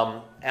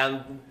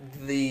 And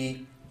the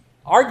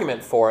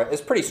argument for it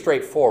is pretty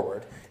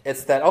straightforward.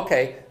 It's that,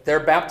 okay, they're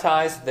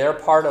baptized, they're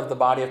part of the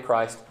body of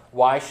Christ.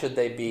 Why should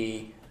they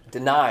be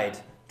denied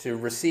to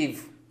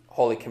receive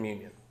Holy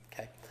Communion?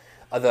 Okay.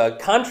 The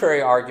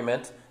contrary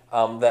argument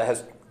that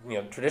has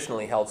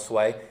traditionally held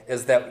sway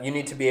is that you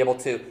need to be able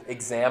to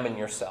examine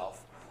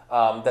yourself.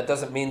 That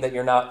doesn't mean that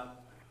you're not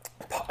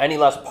any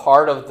less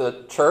part of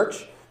the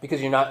church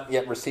because you're not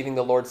yet receiving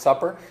the Lord's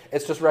Supper.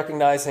 It's just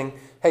recognizing,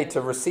 hey,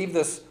 to receive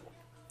this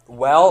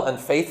well and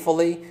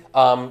faithfully,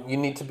 you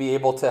need to be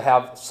able to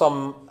have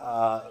some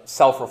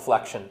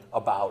self-reflection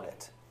about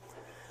it.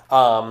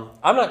 I'm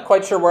not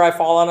quite sure where I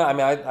fall on it. I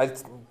mean, I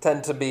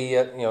tend to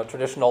be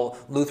traditional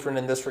Lutheran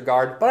in this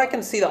regard, but I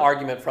can see the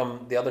argument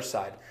from the other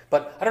side.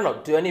 But I don't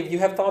know, do any of you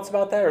have thoughts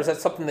about that, or is that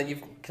something that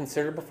you've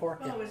considered before?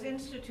 Well, it was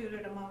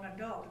instituted among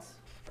adults.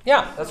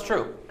 Yeah, that's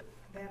true.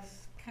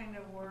 That's kind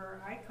of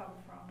where I come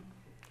from.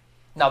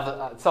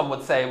 Now, some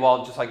would say,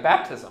 well, just like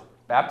baptism.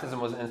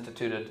 Baptism was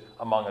instituted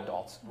among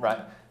adults,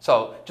 right?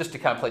 So just to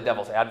kind of play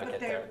devil's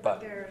advocate there. But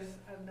there's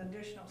an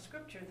additional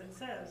scripture that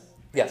says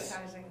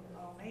baptizing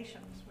all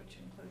nations, which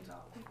includes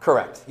all people.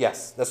 Correct.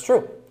 Yes, that's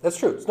true. That's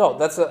true. No,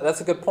 that's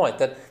a good point.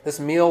 That this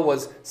meal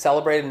was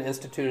celebrated and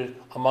instituted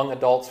among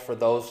adults for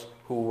those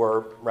who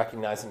were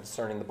recognizing and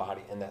discerning the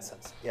body in that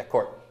sense. Yeah,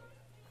 Court.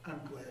 I'm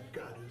glad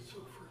God is so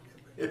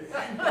forgiving.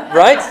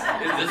 Right?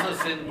 Is this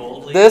a sin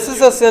boldly? This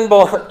is a sin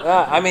bold.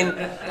 I mean,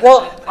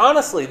 well,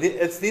 honestly,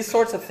 it's these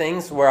sorts of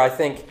things where I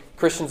think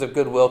Christians of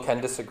goodwill can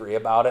disagree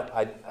about it.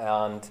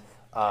 Not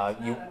a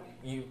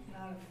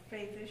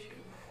faith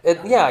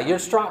issue.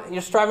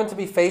 You're striving to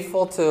be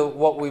faithful to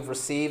what we've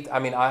received. I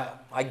mean,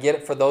 I get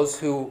it for those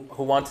who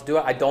want to do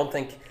it. I don't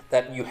think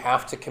that you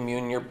have to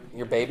commune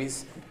your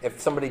babies. If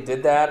somebody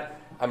did that,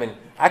 I mean,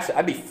 actually,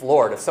 I'd be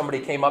floored if somebody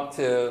came up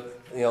to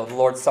the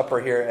Lord's Supper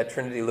here at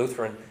Trinity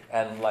Lutheran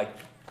and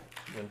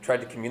tried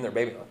to commune their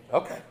baby.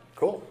 Okay,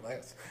 cool,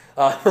 nice.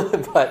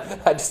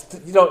 But I just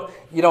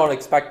you don't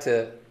expect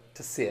to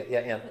see it. Yeah,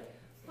 Ann.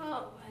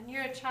 Well, when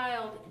you're a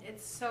child,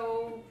 it's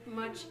so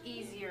much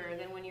easier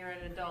than when you're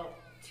an adult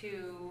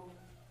to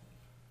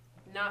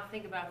not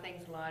think about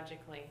things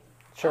logically.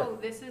 Sure. Oh,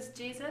 this is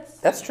Jesus?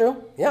 That's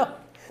true. Yeah.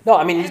 No,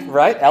 I mean,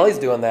 right? Ellie's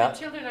doing that.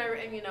 Children are,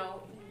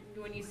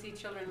 when you see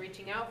children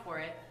reaching out for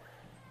it.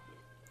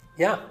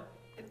 Yeah.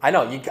 I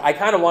know. I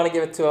kind of want to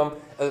give it to him.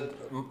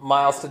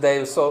 Miles today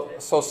was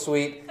so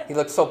sweet. He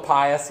looked so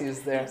pious. He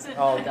was there.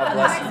 Oh, God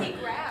bless him. He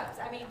grabs.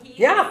 I mean, he.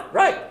 Yeah,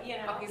 right. You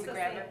know, he's a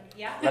grabber.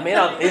 Yeah. Let me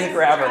know. He's a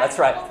grabber. That's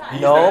right.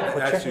 No, put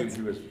That's your who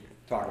he was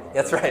talking about.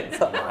 That's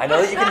right. I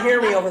know that you can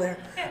hear me over there.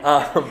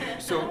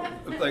 So,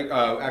 like,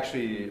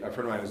 actually, a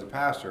friend of mine is a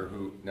pastor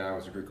who now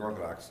is a Greek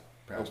Orthodox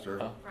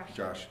pastor,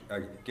 Josh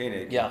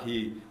Gainig. Yeah.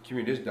 He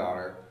communed his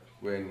daughter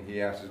when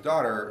he asked his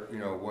daughter,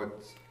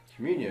 what's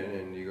communion?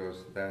 And he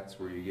goes, that's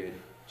where you get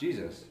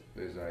Jesus.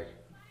 He's like,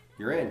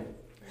 you're in.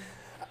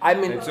 I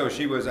mean, and so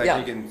she was, I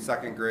think, in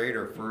second grade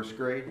or first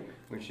grade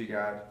when she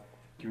got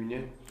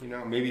communion,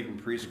 maybe even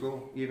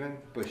preschool even,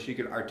 but she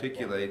could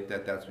articulate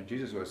that that's what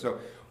Jesus was. So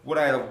what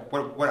I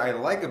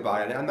like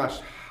about it, and I'm not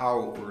sure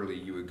how early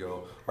you would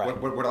go, right.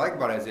 what I like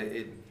about it is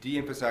it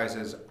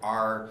de-emphasizes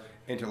our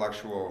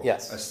intellectual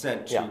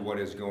assent to what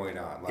is going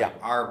on, like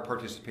our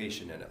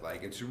participation in it.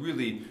 Like it's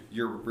really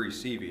you're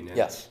receiving.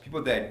 And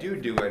people that do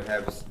it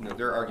have,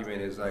 their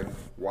argument is like,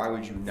 why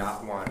would you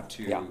not want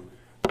to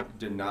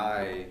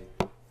deny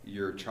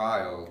your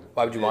child?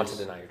 Why would you want to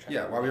deny your child?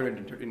 Yeah, why would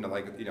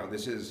you,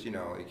 this is,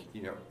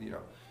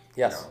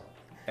 yes.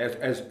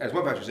 As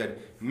one pastor said,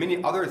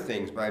 many other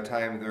things by the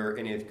time they're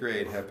in 8th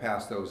grade have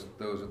passed those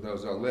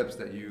lips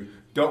that you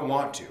don't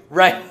want to.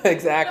 Right,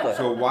 exactly.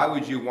 So why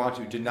would you want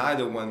to deny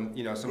the one,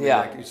 something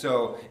like,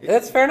 so.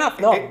 That's fair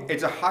enough, no.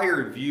 It's a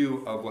higher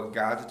view of what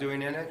God's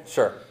doing in it.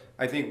 Sure.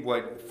 I think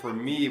what, for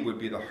me, would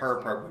be the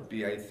hard part would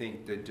be, I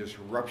think, the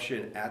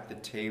disruption at the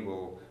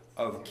table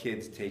of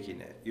kids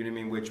taking it. You know what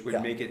I mean? Which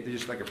would make it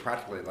just like a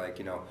practically,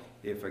 like,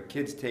 if a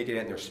kid's taking it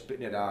and they're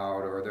spitting it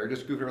out or they're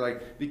just goofing,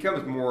 like,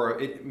 becomes more,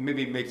 it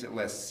maybe makes it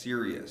less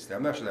serious.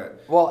 I'm not sure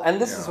that. Well, and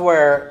this is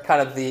where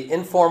kind of the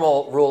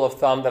informal rule of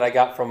thumb that I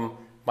got from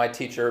my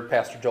teacher,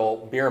 Pastor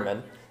Joel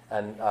Bierman,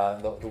 and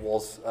the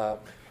Wolves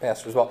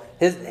pastor as well.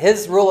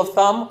 His rule of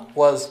thumb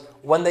was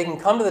when they can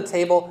come to the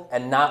table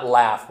and not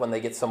laugh when they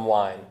get some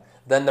wine,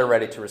 then they're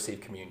ready to receive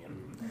communion.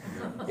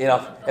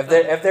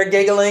 If they're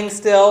giggling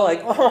still,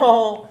 like,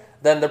 oh,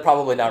 then they're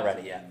probably not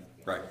ready yet.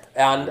 Right.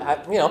 And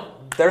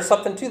there's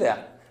something to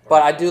that.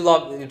 But I do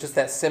love just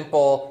that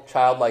simple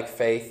childlike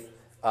faith.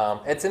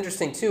 It's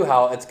interesting too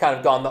how it's kind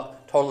of gone the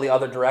totally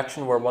other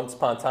direction. Where once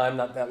upon a time,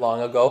 not that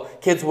long ago,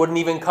 kids wouldn't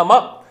even come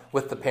up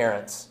with the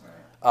parents,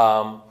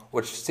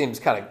 which seems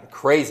kind of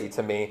crazy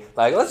to me.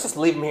 Like, let's just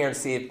leave them here and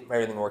see if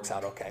everything works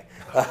out okay.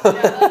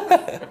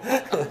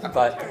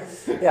 But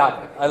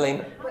yeah,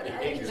 Eileen.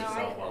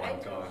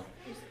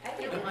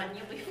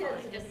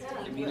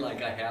 You mean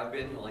like I have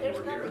been while you There's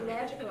were here? nothing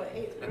magical at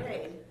 8th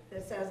grade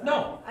that says,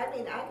 No. I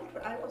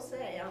will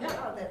say out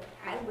loud that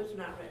I was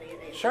not ready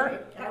at 8th Sure.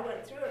 grade. I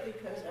went through it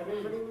because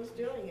everybody was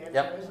doing it.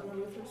 Yep. I was in a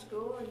Lutheran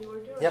school and you were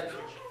doing Yep. it.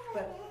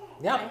 But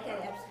Yeah. I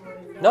had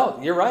absolutely No,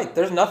 you're right.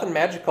 There's nothing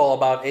magical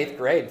about 8th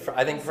grade.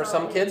 I think for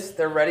some kids,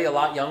 they're ready a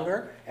lot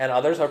younger, and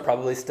others are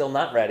probably still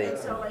not ready. And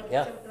so,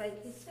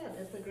 like he said,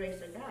 it's the grace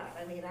of God.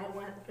 I mean, I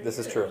went for This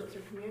is years true.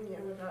 through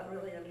communion without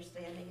really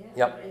understanding it.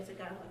 Yep. The grace of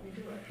God let me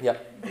do it.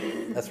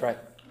 Yep, that's right.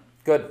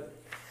 Good.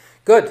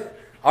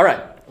 All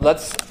right,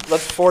 let's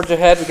forge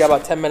ahead. We got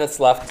about 10 minutes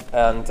left,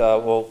 and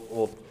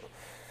we'll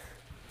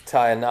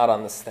tie a knot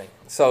on this thing.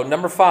 So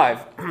number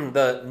 5,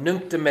 the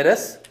Nunc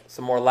Dimittis,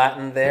 some more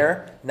Latin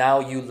there. Now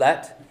you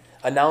let,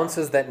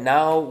 announces that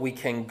now we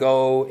can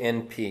go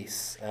in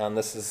peace. And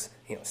this is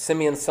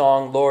Simeon's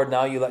song, Lord,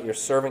 now you let your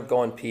servant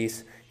go in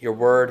peace. Your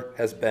word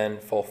has been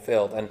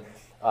fulfilled. And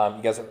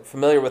you guys are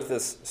familiar with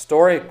this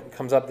story. It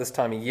comes up this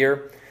time of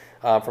year.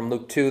 From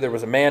Luke 2, there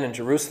was a man in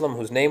Jerusalem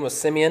whose name was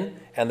Simeon,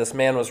 and this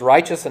man was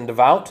righteous and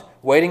devout,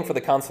 waiting for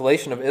the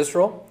consolation of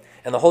Israel.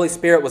 And the Holy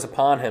Spirit was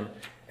upon him.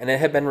 And it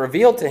had been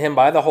revealed to him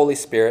by the Holy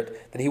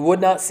Spirit that he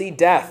would not see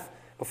death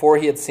before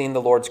he had seen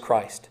the Lord's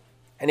Christ.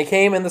 And he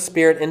came in the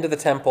Spirit into the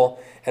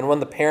temple, and when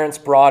the parents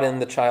brought in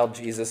the child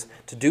Jesus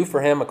to do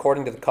for him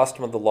according to the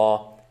custom of the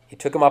law, he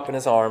took him up in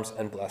his arms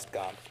and blessed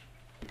God.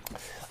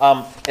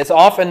 It's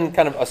often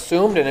kind of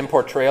assumed in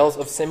portrayals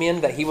of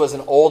Simeon that he was an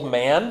old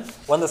man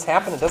when this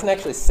happened. It doesn't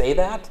actually say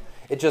that.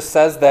 It just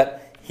says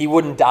that he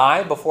wouldn't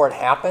die before it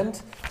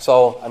happened.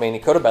 So, I mean, he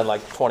could have been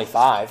like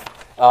 25.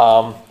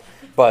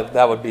 But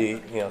that would be,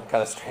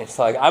 kind of strange. It's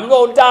like, I'm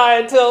going to die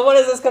until, when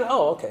is this going to,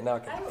 okay, now I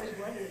can. I always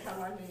wondered how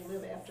long did he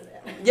live after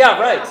that. Yeah,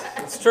 right.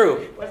 It's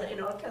true. Was it,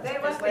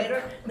 10 years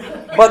later?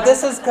 But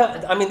this is,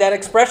 that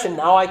expression,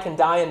 now I can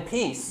die in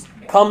peace,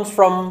 comes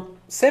from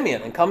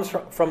Simeon and comes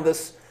from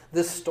this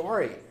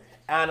story.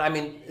 And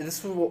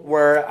this is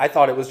where I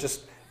thought it was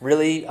just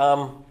really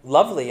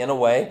lovely in a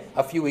way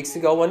a few weeks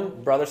ago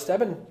when Brother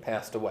Stebbin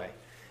passed away,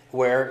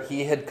 where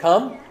he had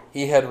come,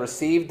 he had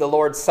received the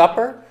Lord's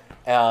Supper,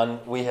 and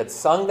we had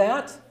sung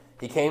that.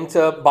 He came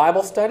to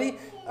Bible study,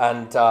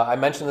 and I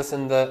mentioned this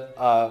in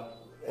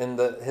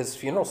his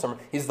funeral sermon.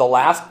 He had the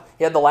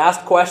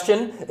last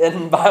question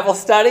in Bible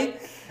study,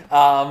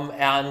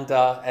 and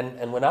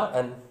went out,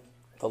 and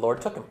the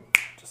Lord took him,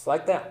 just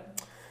like that.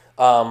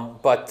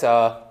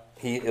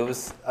 It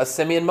was a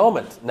Simeon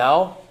moment.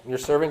 Now your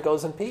servant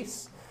goes in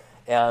peace,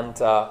 and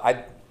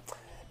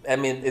I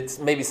mean, it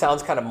maybe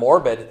sounds kind of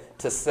morbid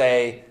to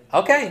say,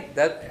 okay,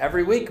 that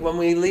every week when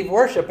we leave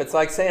worship, it's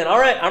like saying, all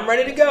right, I'm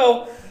ready to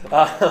go.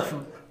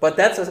 But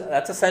that's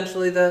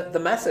essentially the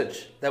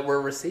message that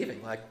we're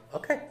receiving. Like,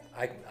 okay,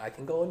 I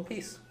can go in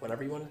peace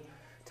whenever you want to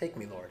take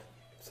me, Lord.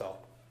 So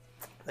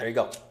there you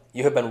go.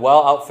 You have been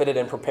well outfitted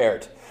and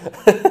prepared.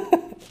 Put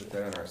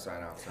that on our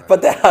sign outside.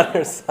 Put that on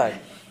our sign.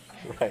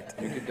 Right.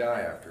 You could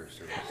die after a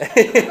service.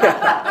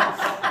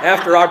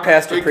 After our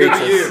pastor It could be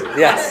preaches. you.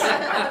 Yes.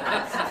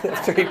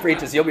 After he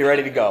preaches, you'll be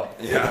ready to go.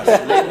 Yes.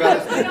 We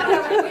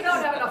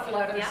don't have enough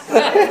letters.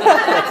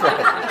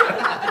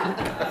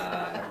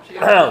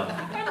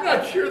 I'm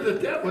not sure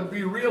that would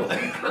be real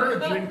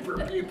encouraging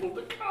for people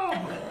to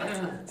come.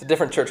 It's a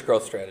different church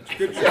growth strategy.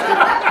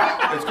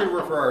 It's good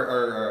work for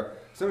our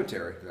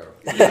cemetery, though.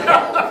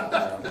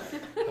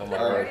 Oh my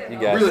Lord. You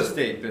guys. Real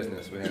estate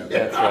business we have.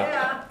 That's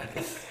right.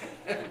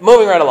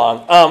 Moving right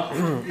along.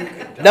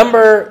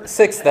 Number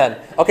 6 then.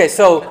 Okay,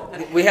 so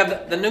we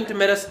have the Nunc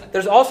Dimittis.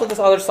 There's also this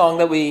other song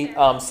that we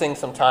sing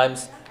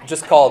sometimes,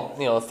 just called,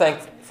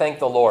 Thank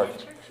the Lord.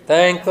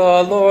 Thank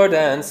the Lord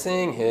and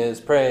sing his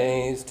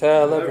praise.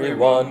 Tell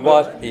everyone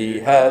what he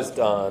has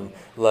done.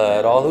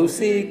 Let all who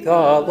seek the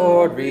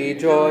Lord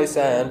rejoice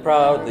and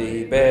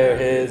proudly bear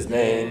his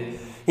name.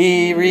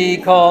 He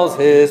recalls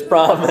his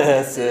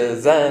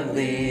promises and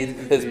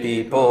leads his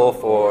people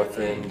forth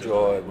in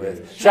joy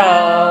with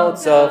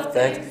shouts of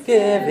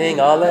thanksgiving.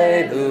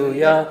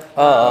 Alleluia,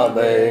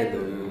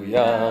 alleluia.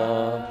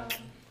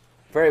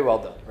 Very well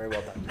done, very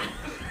well done.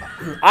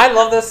 I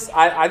love this.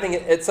 I think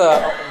it's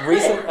a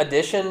recent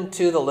addition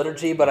to the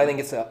liturgy, but I think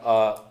it's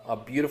a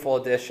beautiful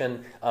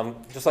addition.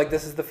 Just like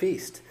this is the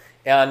feast.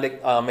 And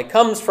it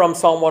comes from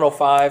Psalm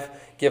 105.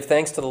 Give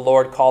thanks to the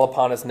Lord, call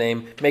upon his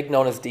name, make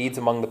known his deeds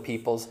among the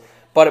peoples.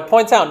 But it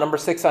points out, number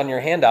 6 on your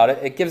handout,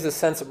 it gives a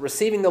sense that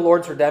receiving the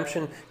Lord's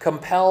redemption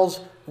compels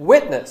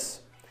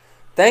witness.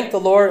 Thank the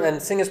Lord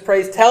and sing his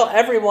praise. Tell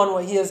everyone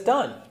what he has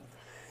done.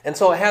 And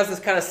so it has this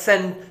kind of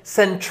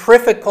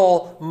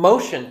centrifugal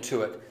motion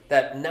to it,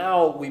 that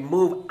now we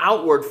move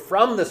outward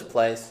from this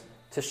place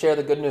to share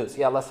the good news.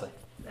 Yeah, Leslie.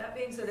 That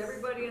means that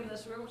everybody in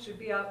this room should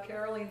be out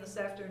caroling this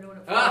afternoon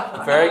at 5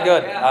 o'clock. Very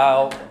good.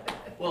 Yeah.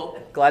 Well,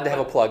 Glad to have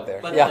a plug there.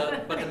 but,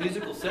 Yeah. but the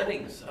musical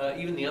settings,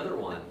 even the other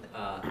one,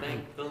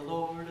 thank the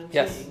Lord and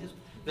Yes. sing his,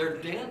 they're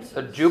dances.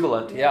 They're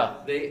jubilant, yeah.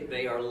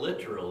 They are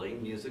literally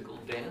musical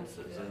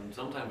dances, and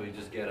sometimes we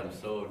just get them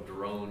so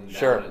droned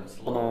Sure. down and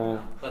slow.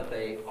 But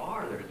they're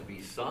to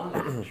be sung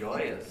and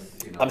joyous.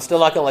 I'm still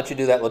not going to let you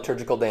do that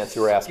liturgical dance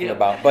you were asking Skip.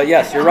 about. But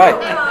yes, you're right.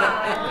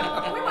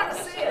 We want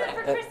to see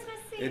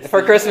it.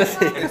 For Christmas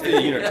Eve. It's the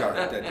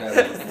unitard that does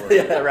it before.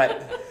 Yeah,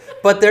 right.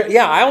 But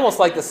I almost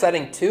like the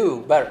setting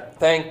too better.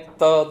 Thank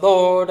the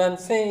Lord and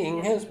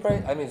sing his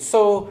praise. I mean,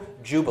 so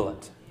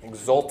jubilant,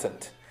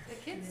 exultant. The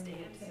kids dance.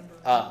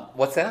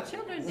 What's that?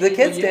 Children The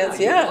kids Well, dance,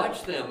 you yeah.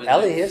 watch them and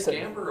Ellie they hears it.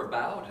 scamper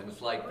about, and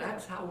it's like,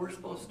 that's how we're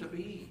supposed to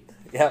be.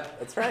 Yeah,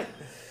 that's right.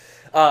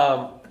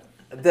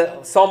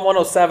 The Psalm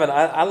 107,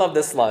 I love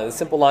this line, the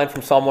simple line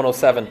from Psalm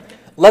 107.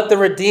 Let the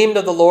redeemed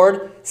of the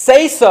Lord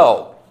say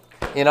so.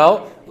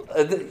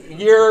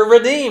 You're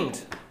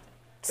redeemed.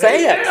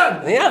 Say it.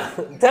 Yeah.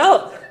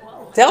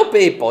 Tell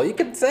people. You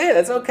can say it.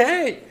 It's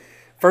okay.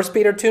 1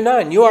 Peter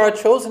 2:9. You are a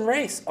chosen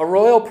race, a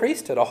royal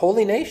priesthood, a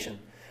holy nation,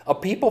 a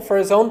people for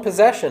his own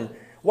possession.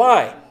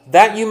 Why?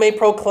 That you may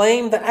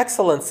proclaim the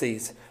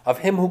excellencies of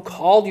him who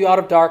called you out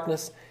of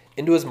darkness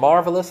into his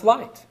marvelous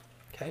light.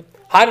 Okay?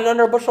 Hide it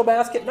under a bushel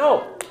basket?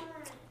 No.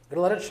 We're going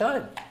to let it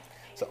shine.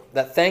 So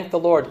that thank the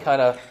Lord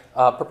kind of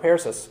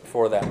prepares us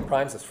for that,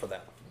 primes us for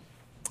that.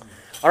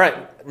 All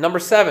right, number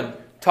 7.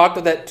 Talked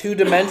of that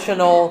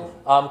two-dimensional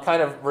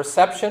kind of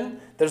reception.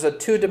 There's a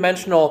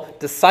two-dimensional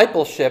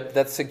discipleship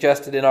that's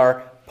suggested in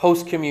our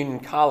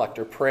post-communion collect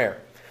or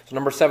prayer. So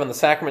number 7, the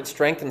sacrament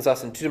strengthens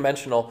us in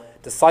two-dimensional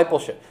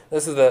discipleship.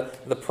 This is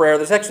the prayer.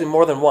 There's actually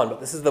more than one, but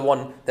this is the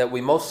one that we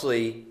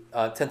mostly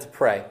tend to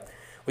pray.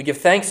 We give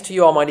thanks to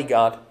you, Almighty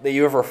God, that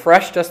you have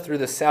refreshed us through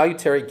this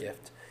salutary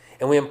gift,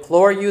 and we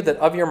implore you that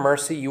of your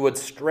mercy you would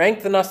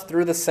strengthen us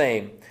through the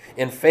same,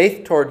 in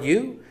faith toward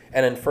you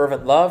and in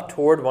fervent love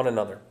toward one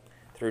another.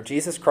 Through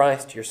Jesus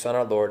Christ, your Son,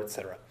 our Lord,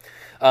 etc.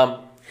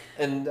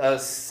 In the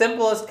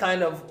simplest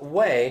kind of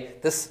way,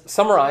 this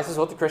summarizes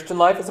what the Christian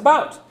life is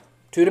about.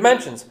 2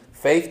 dimensions.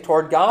 Faith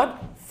toward God,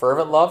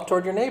 fervent love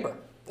toward your neighbor.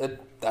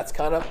 That's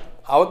kind of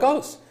how it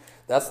goes.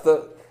 That's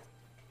the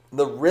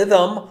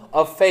rhythm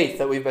of faith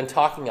that we've been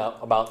talking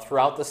about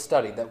throughout this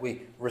study, that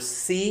we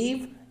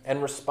receive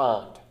and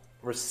respond.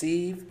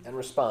 Receive and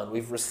respond.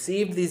 We've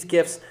received these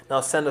gifts. Now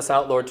send us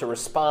out, Lord, to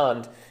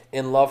respond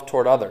in love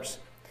toward others.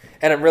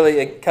 And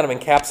it kind of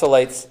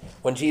encapsulates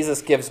when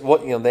Jesus gives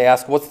they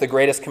ask, what's the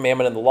greatest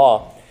commandment in the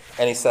law?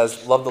 And he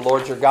says, love the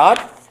Lord your God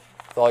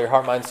with all your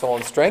heart, mind, soul,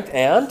 and strength,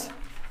 and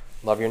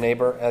love your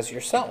neighbor as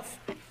yourself.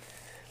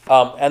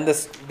 And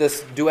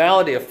this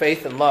duality of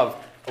faith and love,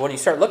 when you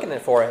start looking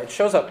for it, it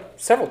shows up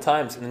several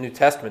times in the New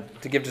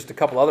Testament. To give just a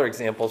couple other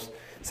examples,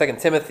 2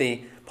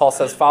 Timothy, Paul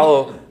says,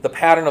 follow the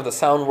pattern of the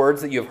sound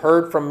words that you have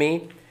heard from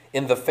me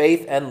in the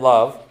faith and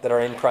love that are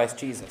in Christ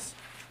Jesus.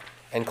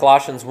 And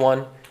Colossians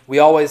 1, we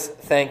always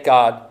thank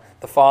God,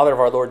 the Father of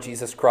our Lord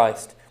Jesus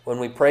Christ, when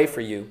we pray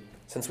for you,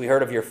 since we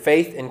heard of your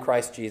faith in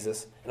Christ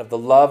Jesus and of the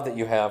love that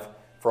you have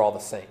for all the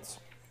saints.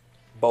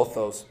 Both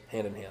those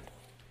hand in hand.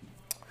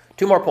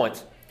 2 more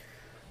points.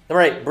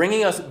 Number 8,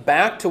 bringing us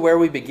back to where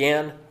we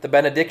began, the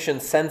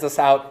benediction sends us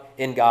out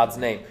in God's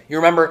name. You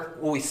remember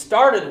we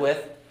started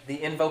with the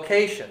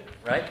invocation,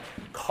 right?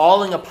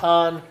 Calling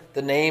upon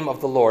the name of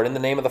the Lord, in the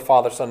name of the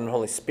Father, Son, and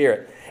Holy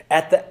Spirit.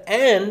 At the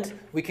end,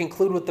 we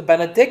conclude with the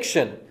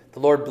benediction. The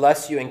Lord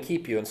bless you and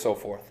keep you, and so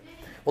forth.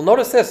 Well,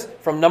 notice this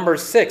from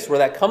Numbers 6, where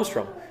that comes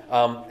from.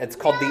 It's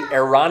called the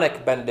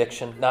Aaronic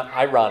benediction, not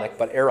ironic,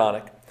 but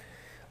Aaronic.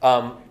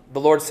 The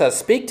Lord says,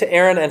 "Speak to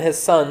Aaron and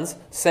his sons,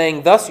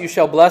 saying, thus you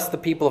shall bless the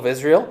people of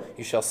Israel.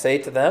 You shall say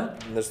to them,"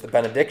 and there's the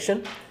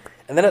benediction.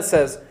 And then it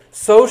says,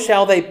 "So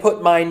shall they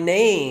put my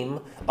name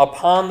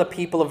upon the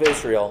people of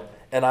Israel,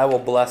 and I will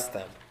bless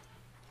them."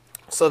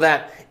 So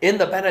that in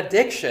the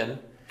benediction,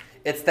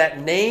 it's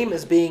that name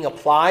is being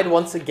applied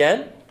once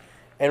again,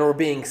 and we're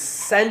being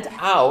sent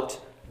out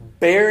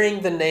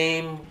bearing the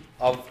name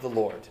of the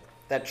Lord.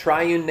 That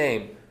triune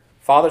name,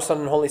 Father, Son,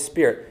 and Holy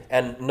Spirit.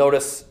 And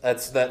notice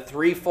it's that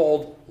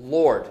threefold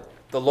Lord.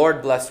 The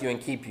Lord bless you and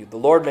keep you. The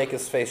Lord make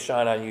his face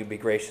shine on you, be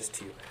gracious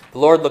to you. The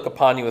Lord look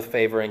upon you with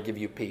favor and give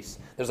you peace.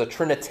 There's a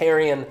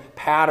Trinitarian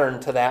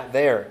pattern to that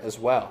there as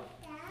well.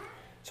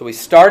 So we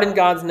start in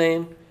God's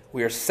name.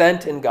 We are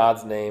sent in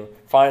God's name.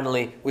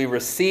 Finally, we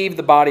receive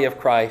the body of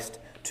Christ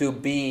to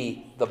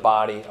be the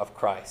body of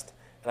Christ.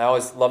 And I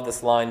always love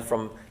this line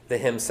from the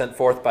hymn, "Sent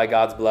Forth by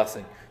God's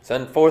Blessing."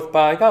 Sent forth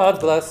by God's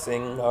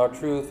blessing, our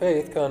true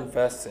faith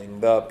confessing,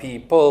 the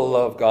people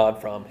of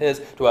God from his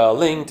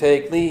dwelling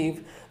take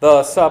leave.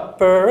 The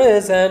supper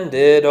is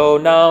ended, oh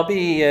now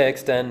be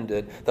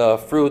extended the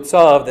fruits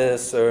of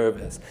this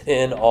service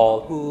in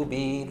all who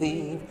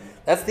believe.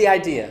 That's the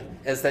idea,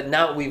 is that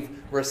now we've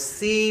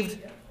received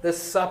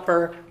this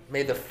supper.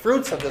 May the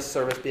fruits of this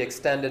service be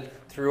extended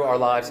through our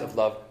lives of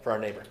love for our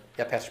neighbor.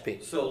 Yeah, Pastor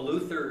Pete. So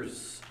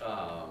Luther's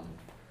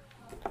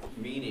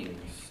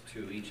meanings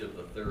to each of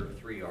the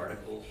three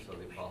articles of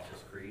the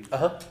Apostles' Creed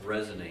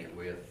resonate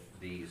with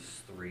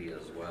these three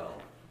as well.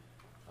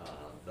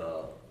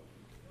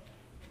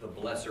 The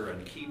blesser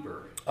and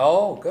keeper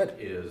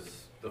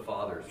is the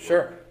Father's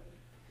work.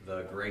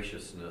 The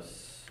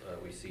graciousness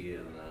we see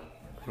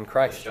in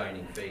Christ. The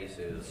shining face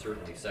is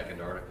certainly second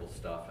article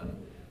stuff,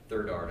 and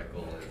third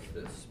article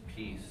is this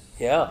peace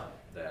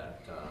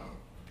that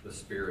the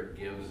Spirit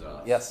gives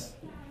us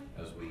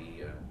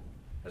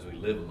as we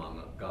live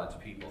among God's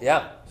people.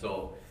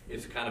 So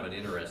it's kind of an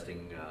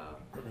interesting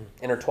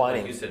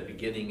intertwining, like you said,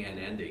 beginning and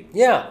ending.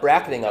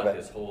 Bracketing of it.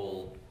 This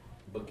whole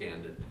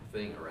bookended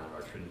thing around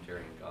our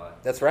Trinitarian God.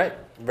 That's right.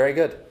 Very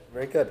good.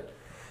 Very good.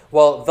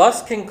 Well,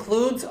 thus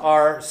concludes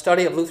our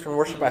study of Lutheran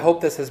worship. I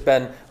hope this has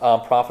been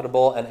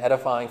profitable and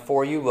edifying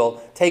for you.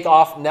 We'll take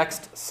off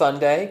next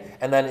Sunday,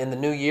 and then in the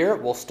new year,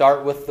 we'll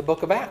start with the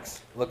book of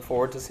Acts. Look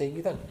forward to seeing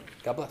you then.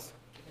 God bless.